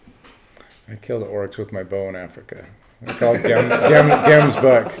 I killed an oryx with my bow in Africa. I call it Gem's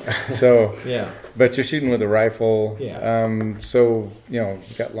buck. So, yeah. But you're shooting with a rifle. Yeah. So, you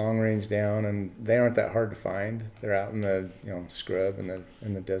got long range down, and they aren't that hard to find. They're out in the scrub in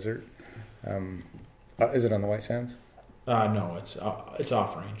the desert. Is it on the White Sands? No, it's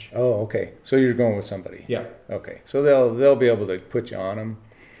off range. Oh, okay. So you're going with somebody. Yeah. Okay. So they'll be able to put you on them.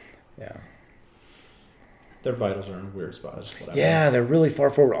 Yeah. Their vitals are in a weird spot. Is what I Yeah, they're really far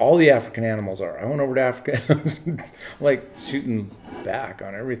forward. All the African animals are. I went over to Africa. I was like shooting back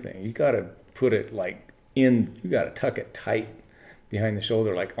on everything. You got to put it like in. You got to tuck it tight behind the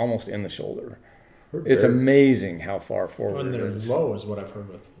shoulder, like almost in the shoulder. It's amazing how far forward When it they're is. low is what I've heard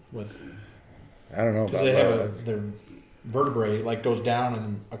with I don't know because about they that. have their vertebrae like goes down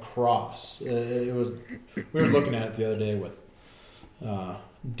and across. It was we were looking at it the other day with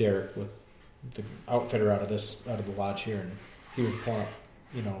Derek with the outfitter out of the lodge here, and he was pulling up,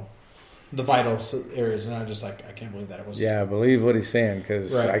 the vital areas, and I was just like, I can't believe that it was. Yeah, I believe what he's saying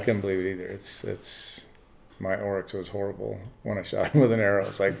because Right. I couldn't believe it either. It's my oryx was horrible when I shot him with an arrow.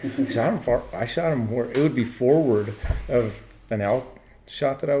 It's like I shot him far. I shot him where it would be forward of an elk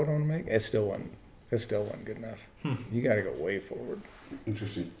shot that I would want to make. It still wasn't good enough. You got to go way forward.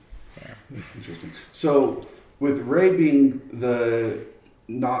 Interesting. Yeah. Interesting. So, with Ray being the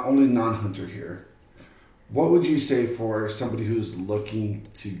not only non-hunter here, what would you say for somebody who's looking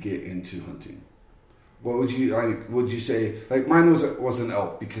to get into hunting? What would you like? Would you say like mine was an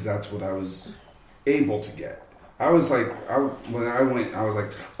elk because that's what I was able to get. I was like, when I went, I was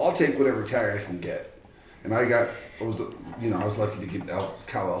like, I'll take whatever tag I can get, and I was lucky to get an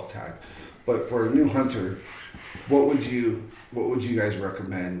cow elk tag. But for a new hunter, what would you guys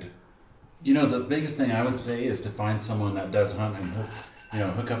recommend? The biggest thing I would say is to find someone that does hunt and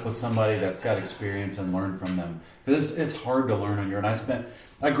hook up with somebody that's got experience and learn from them. Because it's hard to learn on your own.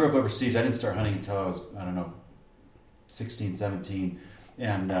 I grew up overseas. I didn't start hunting until I was, 16, 17.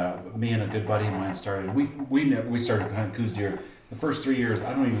 And me and a good buddy of mine started. We started hunting Coues deer. The first 3 years,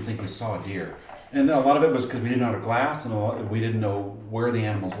 I don't even think we saw a deer. And a lot of it was because we didn't know how to glass, and we didn't know where the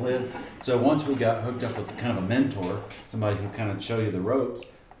animals lived. So once we got hooked up with kind of a mentor, somebody who kind of show you the ropes,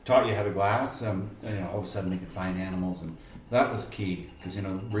 taught you how to glass, all of a sudden we could find animals, and that was key because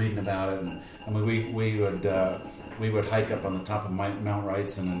reading about it, and we would hike up on the top of Mount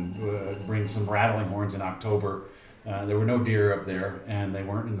Wrights and then bring some rattling horns in October. There were no deer up there, and they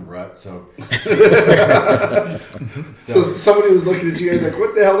weren't in the rut. So somebody was looking at you guys like,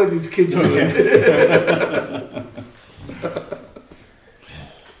 "What the hell are these kids doing?"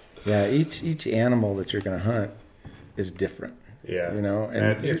 Yeah, each animal that you're going to hunt is different. Yeah,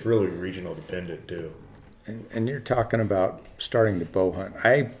 and it's really regional dependent too. And you're talking about starting to bow hunt.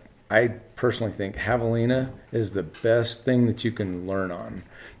 I personally think javelina is the best thing that you can learn on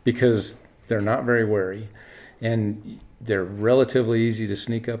because they're not very wary. And they're relatively easy to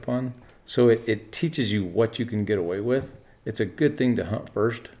sneak up on. So it teaches you what you can get away with. It's a good thing to hunt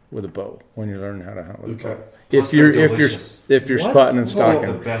first with a bow when you're learning how to hunt with a bow. Plus If you're spotting and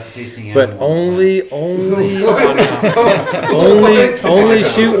stalking. The best tasting But animal. only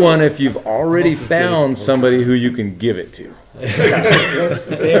shoot one if you've already found somebody who you can give it to.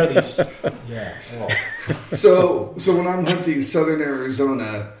 They are these. Yeah. So when I'm hunting southern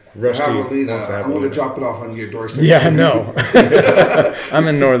Arizona, Rusty javelina, wants I'm going to javelina. drop it off on your doorstep. Yeah, no. I'm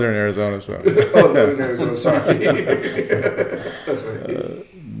in northern Arizona, so. Oh, northern Arizona. Sorry. That's right.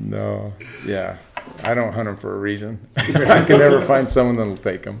 No, yeah. I don't hunt them for a reason. I can never find someone that'll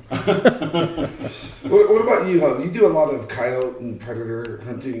take them. What about you, Hub? You do a lot of coyote and predator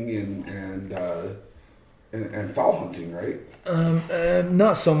hunting and fowl hunting, right?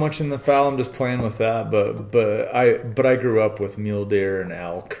 Not so much in the fowl. I'm just playing with that, but I grew up with mule deer and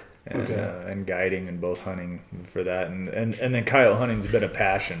elk and guiding and both hunting for that, and then coyote hunting's been a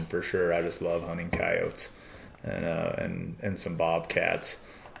passion for sure. I just love hunting coyotes and some bobcats.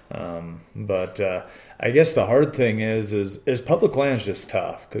 But I guess the hard thing is public land's just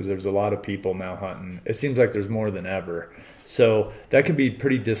tough because there's a lot of people now hunting. It seems like there's more than ever. So that can be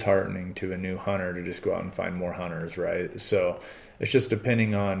pretty disheartening to a new hunter to just go out and find more hunters, right? So it's just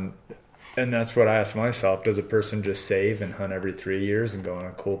depending on, and that's what I ask myself, does a person just save and hunt every 3 years and go on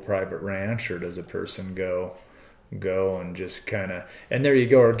a cool private ranch, or does a person go and just kind of, and there you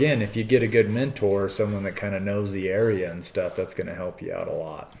go again, if you get a good mentor, someone that kind of knows the area and stuff, that's going to help you out a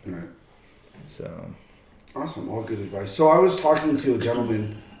lot. Right. So Awesome. All good advice. So I was talking to a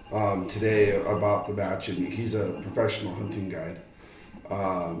gentleman today about the match, and he's a professional hunting guide.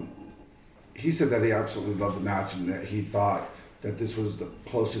 He said that he absolutely loved the match and that he thought that this was the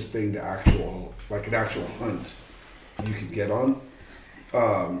closest thing to an actual hunt you could get on.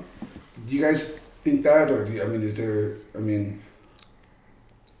 Do you guys think that, or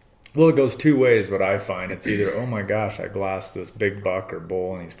well, it goes two ways. What I find, it's either, oh my gosh, I glassed this big buck or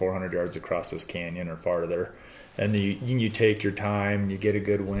bull and he's 400 yards across this canyon or farther, and you take your time, you get a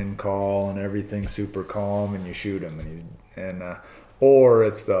good wind call and everything's super calm, and you shoot him, or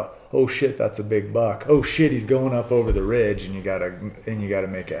it's the, oh shit, that's a big buck. Oh shit, he's going up over the ridge, and you gotta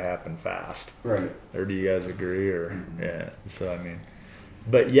make it happen fast. Right. Or do you guys agree? Or yeah. So I mean,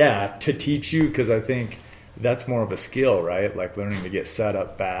 but yeah, to teach you, because I think that's more of a skill, right? Like learning to get set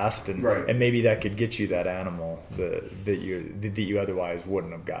up fast, and Right. and maybe that could get you that animal that you otherwise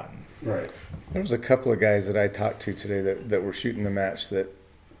wouldn't have gotten. Right. There was a couple of guys that I talked to today that were shooting the match that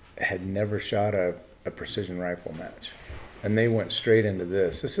had never shot a precision rifle match. And they went straight into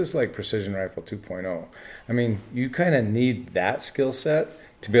this. This is like Precision Rifle 2.0. I mean, you kind of need that skill set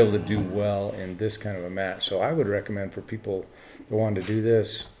to be able to do well in this kind of a match. So I would recommend for people that want to do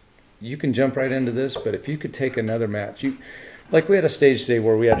this, you can jump right into this, but if you could take another match, like we had a stage today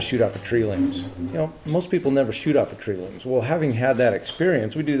where we had to shoot off of tree limbs. You know, most people never shoot off of tree limbs. Well, having had that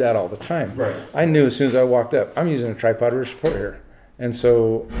experience, we do that all the time. Right. I knew as soon as I walked up, I'm using a tripod rear support here. And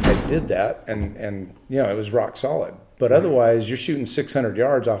so I did that, and you know, it was rock solid. But otherwise, you're shooting 600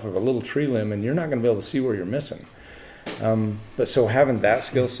 yards off of a little tree limb, and you're not going to be able to see where you're missing. But so having that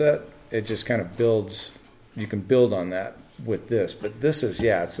skill set, it just kind of builds. You can build on that with this. But this is,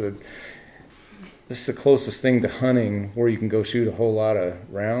 this is the closest thing to hunting where you can go shoot a whole lot of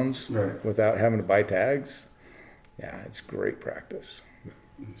rounds Right. without having to buy tags. Yeah, it's great practice.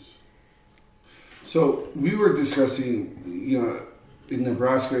 So we were discussing, in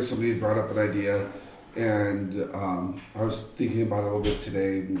Nebraska, somebody brought up an idea, and I was thinking about it a little bit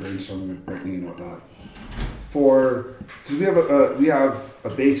today, and brainstorming with Brittany and whatnot. Because we have a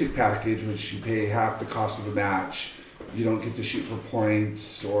basic package, which you pay half the cost of the match. You don't get to shoot for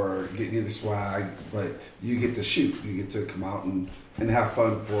points or get any of the swag, but you get to shoot. You get to come out and have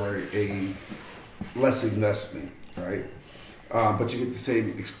fun for a less investment, right? But you get the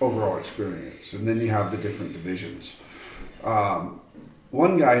same overall experience. And then you have the different divisions.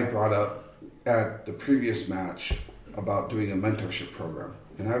 One guy brought up at the previous match about doing a mentorship program.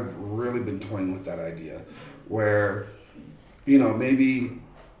 And I've really been toying with that idea where, maybe,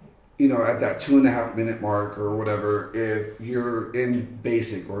 at that 2.5 minute mark or whatever, if you're in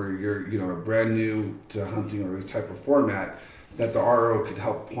basic or you're, brand new to hunting or this type of format, that the RO could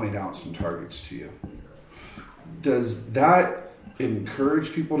help point out some targets to you. Does that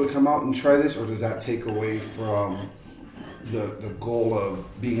encourage people to come out and try this, or does that take away from the goal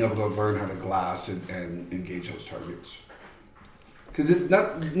of being able to learn how to glass and engage those targets? Because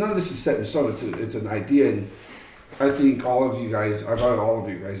none of this is set in stone. It's an idea, and I think all of you guys, I've heard all of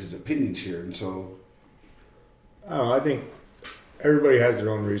you guys' opinions here, and so I don't know, I think everybody has their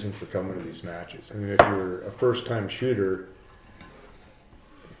own reasons for coming to these matches. I mean, if you're a first-time shooter,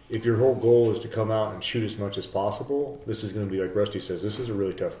 if your whole goal is to come out and shoot as much as possible, this is going to be, like Rusty says, this is a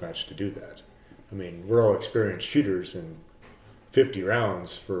really tough match to do that. I mean, we're all experienced shooters, and 50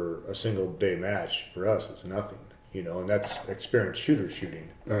 rounds for a single-day match for us is nothing. And that's experienced shooters shooting.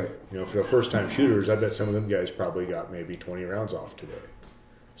 right. For the first-time shooters, I bet some of them guys probably got maybe 20 rounds off today.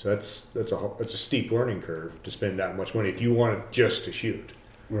 So that's a steep learning curve to spend that much money if you want it just to shoot.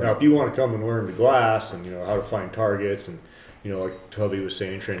 Right. Now, if you want to come and learn the glass and how to find targets and like Tubby was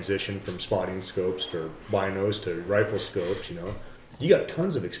saying, transition from spotting scopes to binos to rifle scopes, you got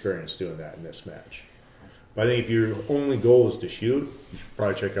tons of experience doing that in this match. But I think if your only goal is to shoot, you should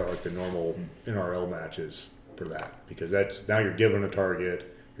probably check out like the normal NRL matches for that, because that's now you're given a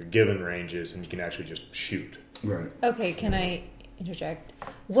target, you're given ranges, and you can actually just shoot. Right. Okay, can I interject?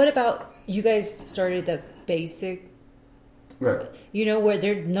 What about you guys started the basic, Right. where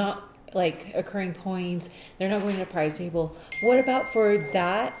they're not like occurring points, they're not going to a prize table. What about for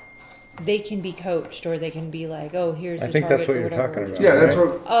that? They can be coached, or they can be like, oh, here's I the think target that's what or you're whatever. talking about. Yeah, that's right?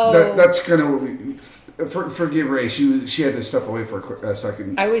 what. Oh. That's kind of what we. Forgive Ray. She had to step away for a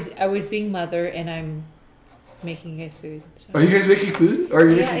second. I was being mother, and I'm making you guys food. So. Are you guys making food? Are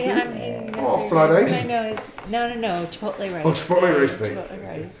you Yeah, making yeah, food? I'm eating Oh, food. fried rice? I know. No, Chipotle rice. Oh, Chipotle rice thing. Chipotle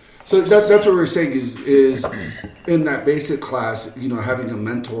rice. So that's what we're saying is in that basic class, having a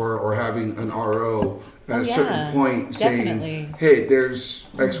mentor or having an RO at a certain point definitely. saying, hey, there's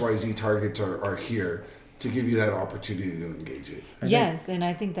XYZ targets are here, to give you that opportunity to engage it. Yes, and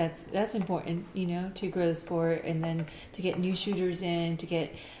I think that's important, to grow the sport, and then to get new shooters in, to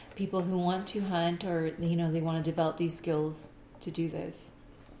get people who want to hunt, or they want to develop these skills to do this.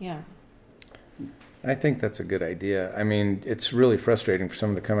 Yeah. I think that's a good idea. I mean, it's really frustrating for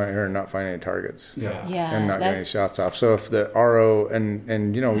someone to come out here and not find any targets. Yeah. Yeah. And not get any shots off. So if the RO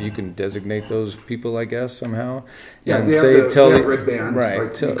and you can designate those people, I guess, somehow. Yeah, and they have red bands. right,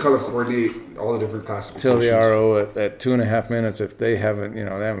 Like you color coordinate all the different classifications. tell the RO at 2.5 minutes if they haven't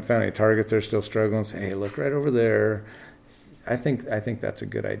found any targets, they're still struggling. Say, hey, look right over there. I think that's a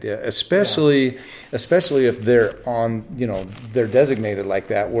good idea, especially if they're on, they're designated like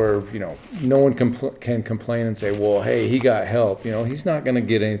that, where no one can complain and say, well, hey, he got help. He's not going to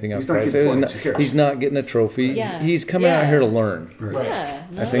get anything else. He's not getting a trophy. Yeah. He's coming out here to learn. Right. Yeah,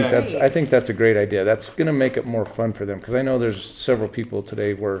 no, I think that's a great idea. That's going to make it more fun for them, because I know there's several people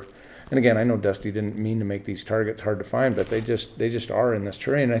today where. And again, I know Dusty didn't mean to make these targets hard to find, but they just are in this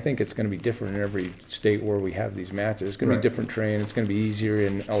terrain. And I think it's going to be different in every state where we have these matches. It's going to be different terrain. It's going to be easier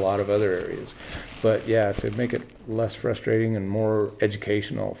in a lot of other areas. But yeah, to make it less frustrating and more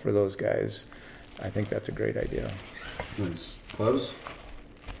educational for those guys, I think that's a great idea. Nice. Bubs?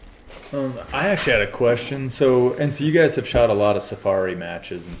 I actually had a question. So you guys have shot a lot of safari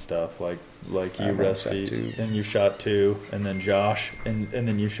matches and stuff, like you, Rusty, and you shot 2, and then Josh, and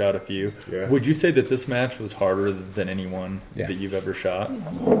then you shot a few. Yeah. Would you say that this match was harder than any one that you've ever shot?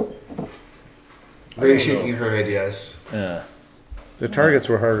 Are you shaking her head? Yes. Yeah. The targets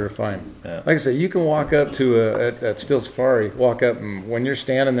were harder to find. Yeah. Like I said, you can walk up to at Still Safari, walk up, and when you're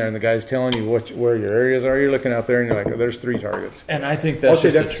standing there and the guy's telling you where your areas are, you're looking out there and you're like, oh, there's 3 targets. And I think that's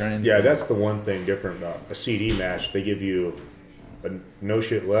just a trend. Yeah, that's the one thing different about a CD match. They give you a no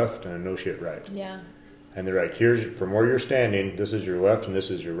shit left and a no shit right. Yeah. And they're like, here's from where you're standing, this is your left and this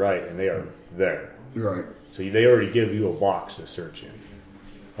is your right, and they are there. Right. So they already give you a box to search in.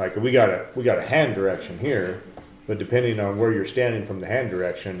 Like we got a hand direction here, but depending on where you're standing from the hand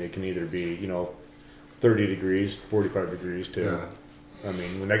direction, it can either be 30 degrees, 45 degrees to. Yeah. I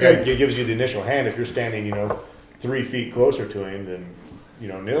mean, when that guy gives you the initial hand, if you're standing 3 feet closer to him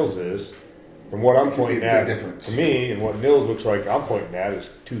than Nils is, from what I'm pointing at to me and what Nils looks like I'm pointing at is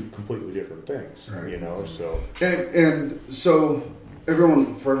 2 completely different things. Right. So and so for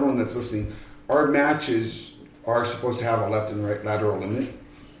everyone that's listening, our matches are supposed to have a left and right lateral limit.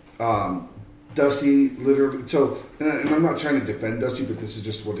 Dusty literally, and I'm not trying to defend Dusty, but this is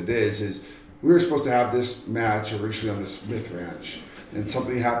just what it is we were supposed to have this match originally on the Smith Ranch, and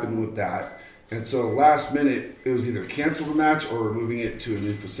something happened with that. And so last minute, it was either cancel the match or we're moving it to a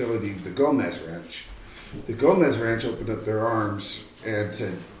new facility, the Gomez Ranch. The Gomez Ranch opened up their arms and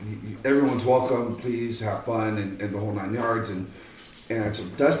said, everyone's welcome, please have fun, and the whole 9 yards. And so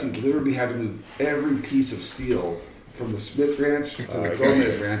Dusty literally had to move every piece of steel from the Smith Ranch to the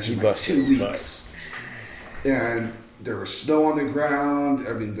Gomez Ranch in like 2 weeks. And there was snow on the ground.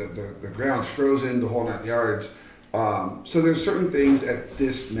 I mean, the ground's frozen, the whole 9 yards. So there's certain things at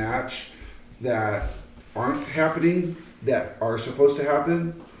this match that aren't happening that are supposed to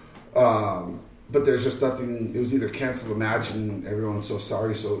happen. But there's just nothing. It was either cancel the match and everyone's so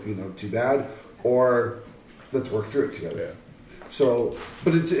sorry, so too bad, or let's work through it together. Yeah. So,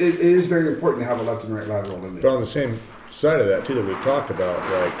 but it is very important to have a left and right lateral limit. But on the same side of that too that we've talked about,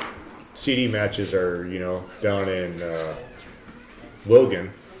 like CD matches are down in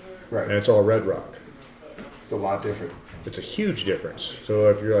Logan, Right. and it's all Red Rock. It's a lot different. It's a huge difference. So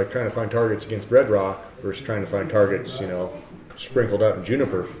if you're like trying to find targets against Red Rock versus trying to find targets, sprinkled out in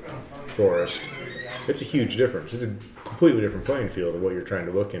Juniper Forest, it's a huge difference. It's a completely different playing field of what you're trying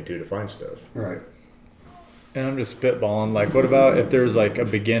to look into to find stuff. Right. And I'm just spitballing. Like, what about if there's like a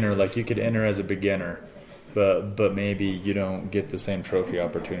beginner? Like, you could enter as a beginner, but maybe you don't get the same trophy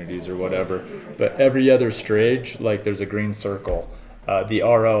opportunities or whatever. But every other stage, like there's a green circle. The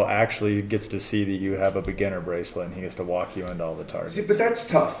RO actually gets to see that you have a beginner bracelet, and he gets to walk you into all the targets. See, but that's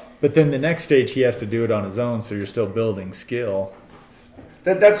tough. But then the next stage, he has to do it on his own, so you're still building skill.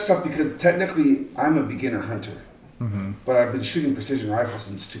 That's tough because technically I'm a beginner hunter, but I've been shooting precision rifles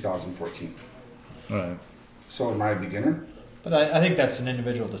since 2014. Right. So am I a beginner? But I think that's an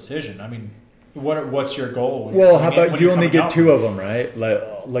individual decision. I mean, what's your goal? Well, how about you only get 2 of them, right?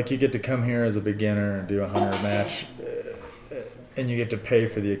 Like you get to come here as a beginner and do a hunter match, and you get to pay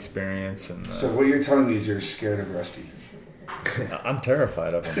for the experience. And So what you're telling me is you're scared of Rusty. I'm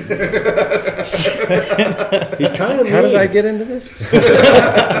terrified of him. He's kind of How did I get into this?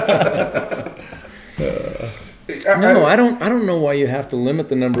 No, I don't know why you have to limit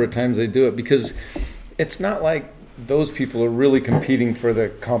the number of times they do it, because it's not like those people are really competing for the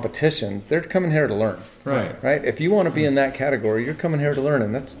competition. They're coming here to learn. Right. If you want to be in that category, you're coming here to learn,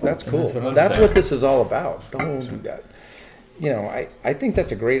 and that's cool. That's what I'm That's saying. what this is all about. Don't do that. I think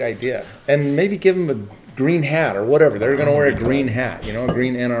that's a great idea. And maybe give them a green hat or whatever. They're going to wear a green hat, a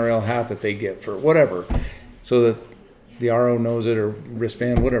green NRL hat that they get for whatever, so that the RO knows it, or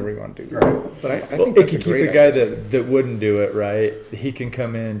wristband, whatever you want to do. Right. But I think it that's can a great keep a guy idea. that wouldn't do it, right? He can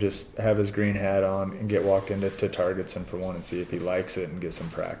come in, just have his green hat on, and get walked into targets and for one and see if he likes it and get some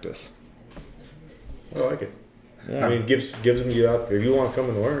practice. I like it. Yeah. I mean, gives them you up. If you want to come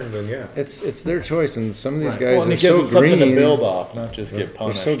and learn, then yeah. It's their choice, and some of these Right. guys Well, and are it gives so them something to green. build off, not just get They're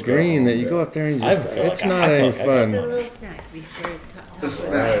punished. so go green home. that you go up there and you I just, feel it's like not I any feel like I Just a fun. little snack before top was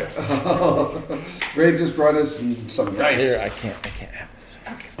Right. Ray just brought us some rice. Here, I can't have this.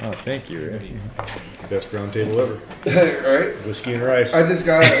 Okay. Oh, thank you, Ray. Best round table ever. Right? Whiskey and rice. I just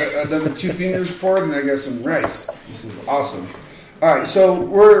got another 2 fingers poured, and I got some rice. This is awesome. All right, so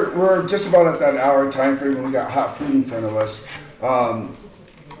we're just about at that hour time frame when we got hot food in front of us.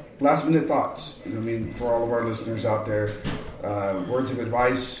 Last minute thoughts. I mean, for all of our listeners out there, words of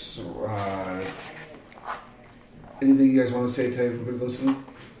advice. Anything you guys want to say to everybody listening?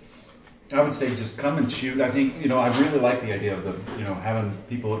 I would say just come and shoot. I think, I really like the idea of having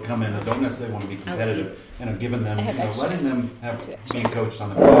people that come in that don't necessarily want to be competitive and giving them, letting them have being coached on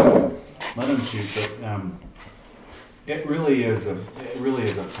the field, let them shoot. But it really is a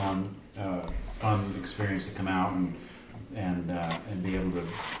fun experience to come out and be able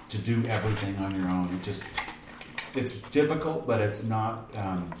to do everything on your own. It's difficult, but it's not.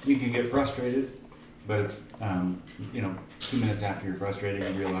 You can get frustrated, but it's 2 minutes after you're frustrated,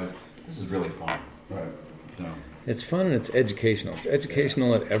 you realize this is really fun. Right. So It's fun and it's educational. It's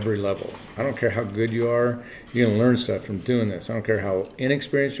educational at every level. I don't care how good you are, you're going to learn stuff from doing this. I don't care how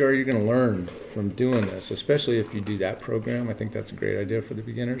inexperienced you are, you're going to learn from doing this, especially if you do that program. I think that's a great idea for the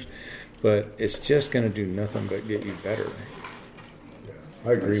beginners. But it's just going to do nothing but get you better.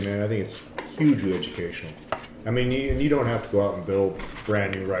 I agree, man. I think it's hugely educational. I mean, you don't have to go out and build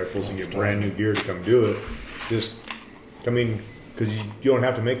brand new rifles and get brand new gear to come do it. Because you don't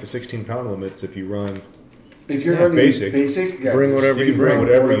have to make the 16-pound limits if you run. If you're running basic, yeah, bring whatever You you can bring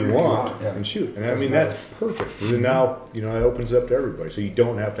whatever you want, want yeah. and shoot. And I Doesn't mean, matter. that's perfect. And then now, it opens up to everybody. So you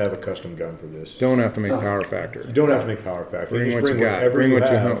don't have to have a custom gun for this. Don't have to make power factor. You don't have to make power factor. Bring just what you got. whatever Bring what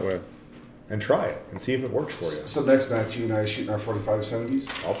you have hunt with. and try it and see if it works for you. So next match, you and I shooting our 45-70s.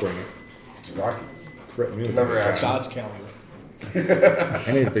 I'll bring it. It's rocking. Threaten me with Never it. action. God's calendar.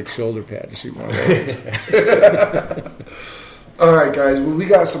 I need a big shoulder pad to shoot one of those. All right, guys. Well, we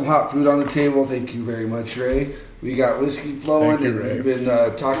got some hot food on the table. Thank you very much, Ray. We got whiskey flowing, Thank you, and Ray. we've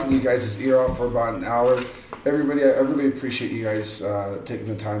been talking to you guys' ear off for about an hour. Everybody, I really appreciate you guys taking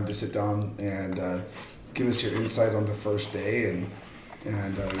the time to sit down and give us your insight on the first day and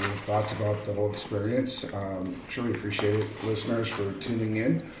your thoughts about the whole experience. Truly appreciate it, listeners, for tuning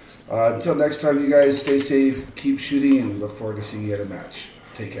in. Until next time, you guys stay safe, keep shooting, and look forward to seeing you at a match.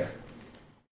 Take care.